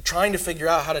trying to figure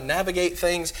out how to navigate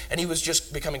things, and he was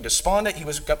just becoming despondent. He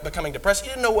was becoming depressed. He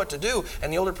didn't know what to do.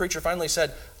 And the older preacher finally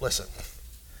said, listen,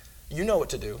 you know what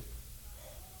to do.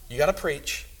 You got to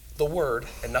preach the word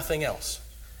and nothing else.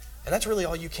 And that's really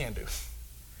all you can do.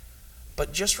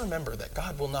 But just remember that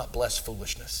God will not bless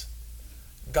foolishness.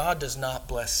 God does not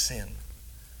bless sin.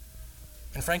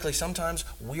 And frankly, sometimes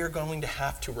we are going to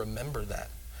have to remember that.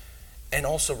 And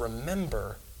also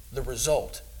remember the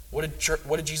result. What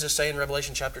did Jesus say in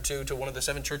Revelation chapter 2 to one of the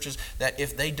 7 churches? That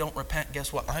if they don't repent,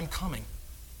 guess what? I'm coming.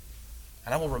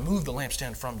 And I will remove the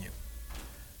lampstand from you.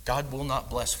 God will not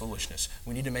bless foolishness.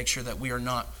 We need to make sure that we are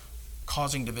not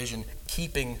causing division,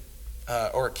 keeping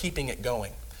it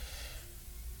going.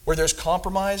 Where there's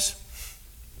compromise,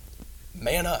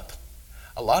 man up.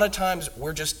 A lot of times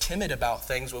we're just timid about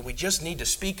things when we just need to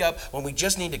speak up, when we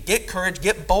just need to get courage,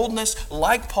 get boldness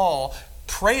like Paul,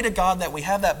 pray to God that we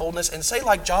have that boldness, and say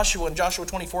like Joshua in Joshua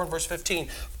 24 and verse 15,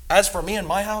 as for me and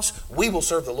my house, we will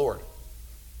serve the Lord.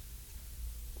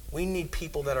 We need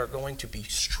people that are going to be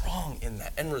strong in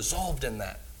that and resolved in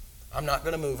that. I'm not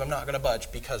going to move, I'm not going to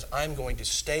budge, because I'm going to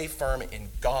stay firm in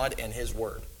God and His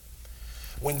Word.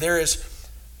 When there is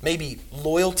maybe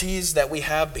loyalties that we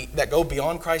have that go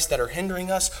beyond Christ that are hindering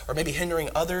us or maybe hindering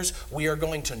others, we are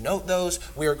going to note those,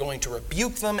 we are going to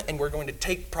rebuke them, and we're going to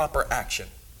take proper action.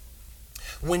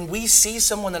 When we see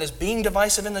someone that is being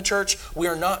divisive in the church, we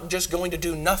are not just going to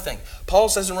do nothing. Paul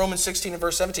says in Romans 16 and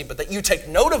verse 17, but that you take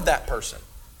note of that person.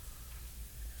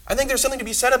 I think there's something to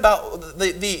be said about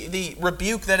the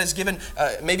rebuke that is given,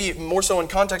 maybe more so in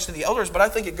context to the elders, but I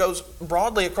think it goes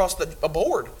broadly across the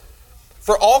board.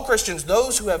 For all Christians,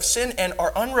 those who have sinned and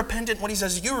are unrepentant, what he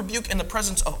says, you rebuke in the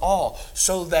presence of all,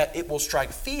 so that it will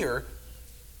strike fear.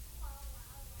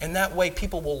 And that way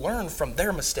people will learn from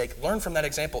their mistake, learn from that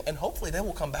example, and hopefully they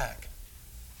will come back.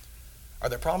 Are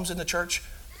there problems in the church?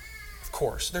 Of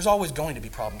course. There's always going to be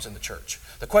problems in the church.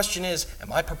 The question is,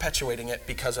 am I perpetuating it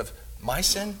because of my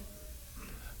sin?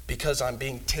 Because I'm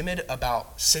being timid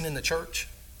about sin in the church?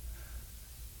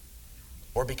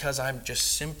 Or because I'm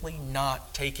just simply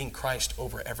not taking Christ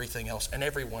over everything else and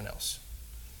everyone else?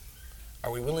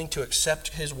 Are we willing to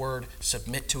accept His word,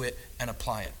 submit to it, and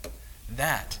apply it?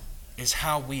 That is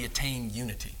how we attain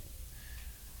unity.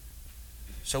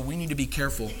 So we need to be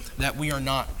careful that we are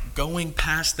not going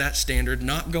past that standard,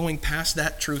 not going past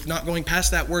that truth, not going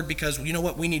past that word, because you know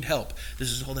what? We need help. This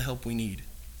is all the help we need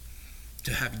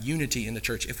to have unity in the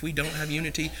church. If we don't have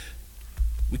unity,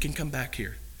 we can come back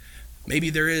here. Maybe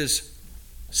there is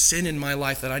sin in my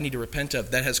life that I need to repent of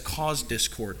that has caused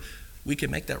discord. We can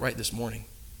make that right this morning.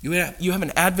 You have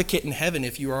an advocate in heaven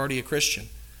if you're already a Christian.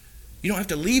 You don't have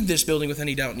to leave this building with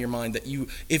any doubt in your mind that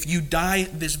if you die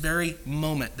this very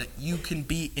moment, that you can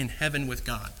be in heaven with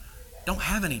God. Don't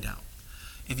have any doubt.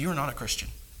 If you're not a Christian,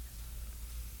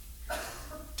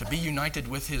 to be united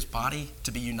with His body,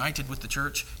 to be united with the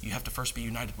church, you have to first be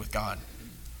united with God.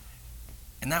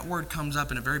 And that word comes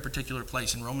up in a very particular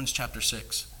place in Romans chapter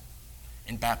 6.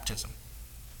 In baptism.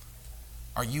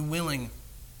 Are you willing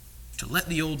to let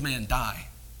the old man die?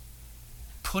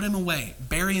 Put him away,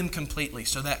 bury him completely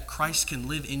so that Christ can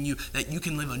live in you, that you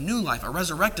can live a new life, a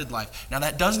resurrected life. Now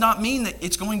that does not mean that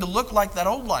it's going to look like that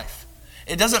old life.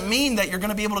 It doesn't mean that you're going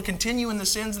to be able to continue in the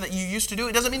sins that you used to do.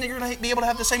 It doesn't mean that you're going to be able to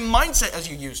have the same mindset as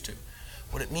you used to.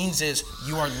 What it means is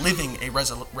you are living a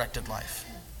resurrected life.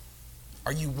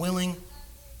 Are you willing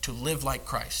to live like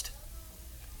Christ?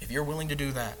 If you're willing to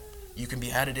do that, you can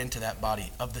be added into that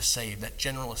body of the saved, that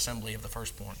general assembly of the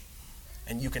firstborn.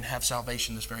 And you can have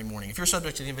salvation this very morning. If you're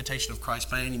subject to the invitation of Christ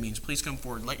by any means, please come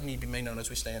forward. Let your need be made known as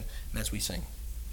we stand and as we sing.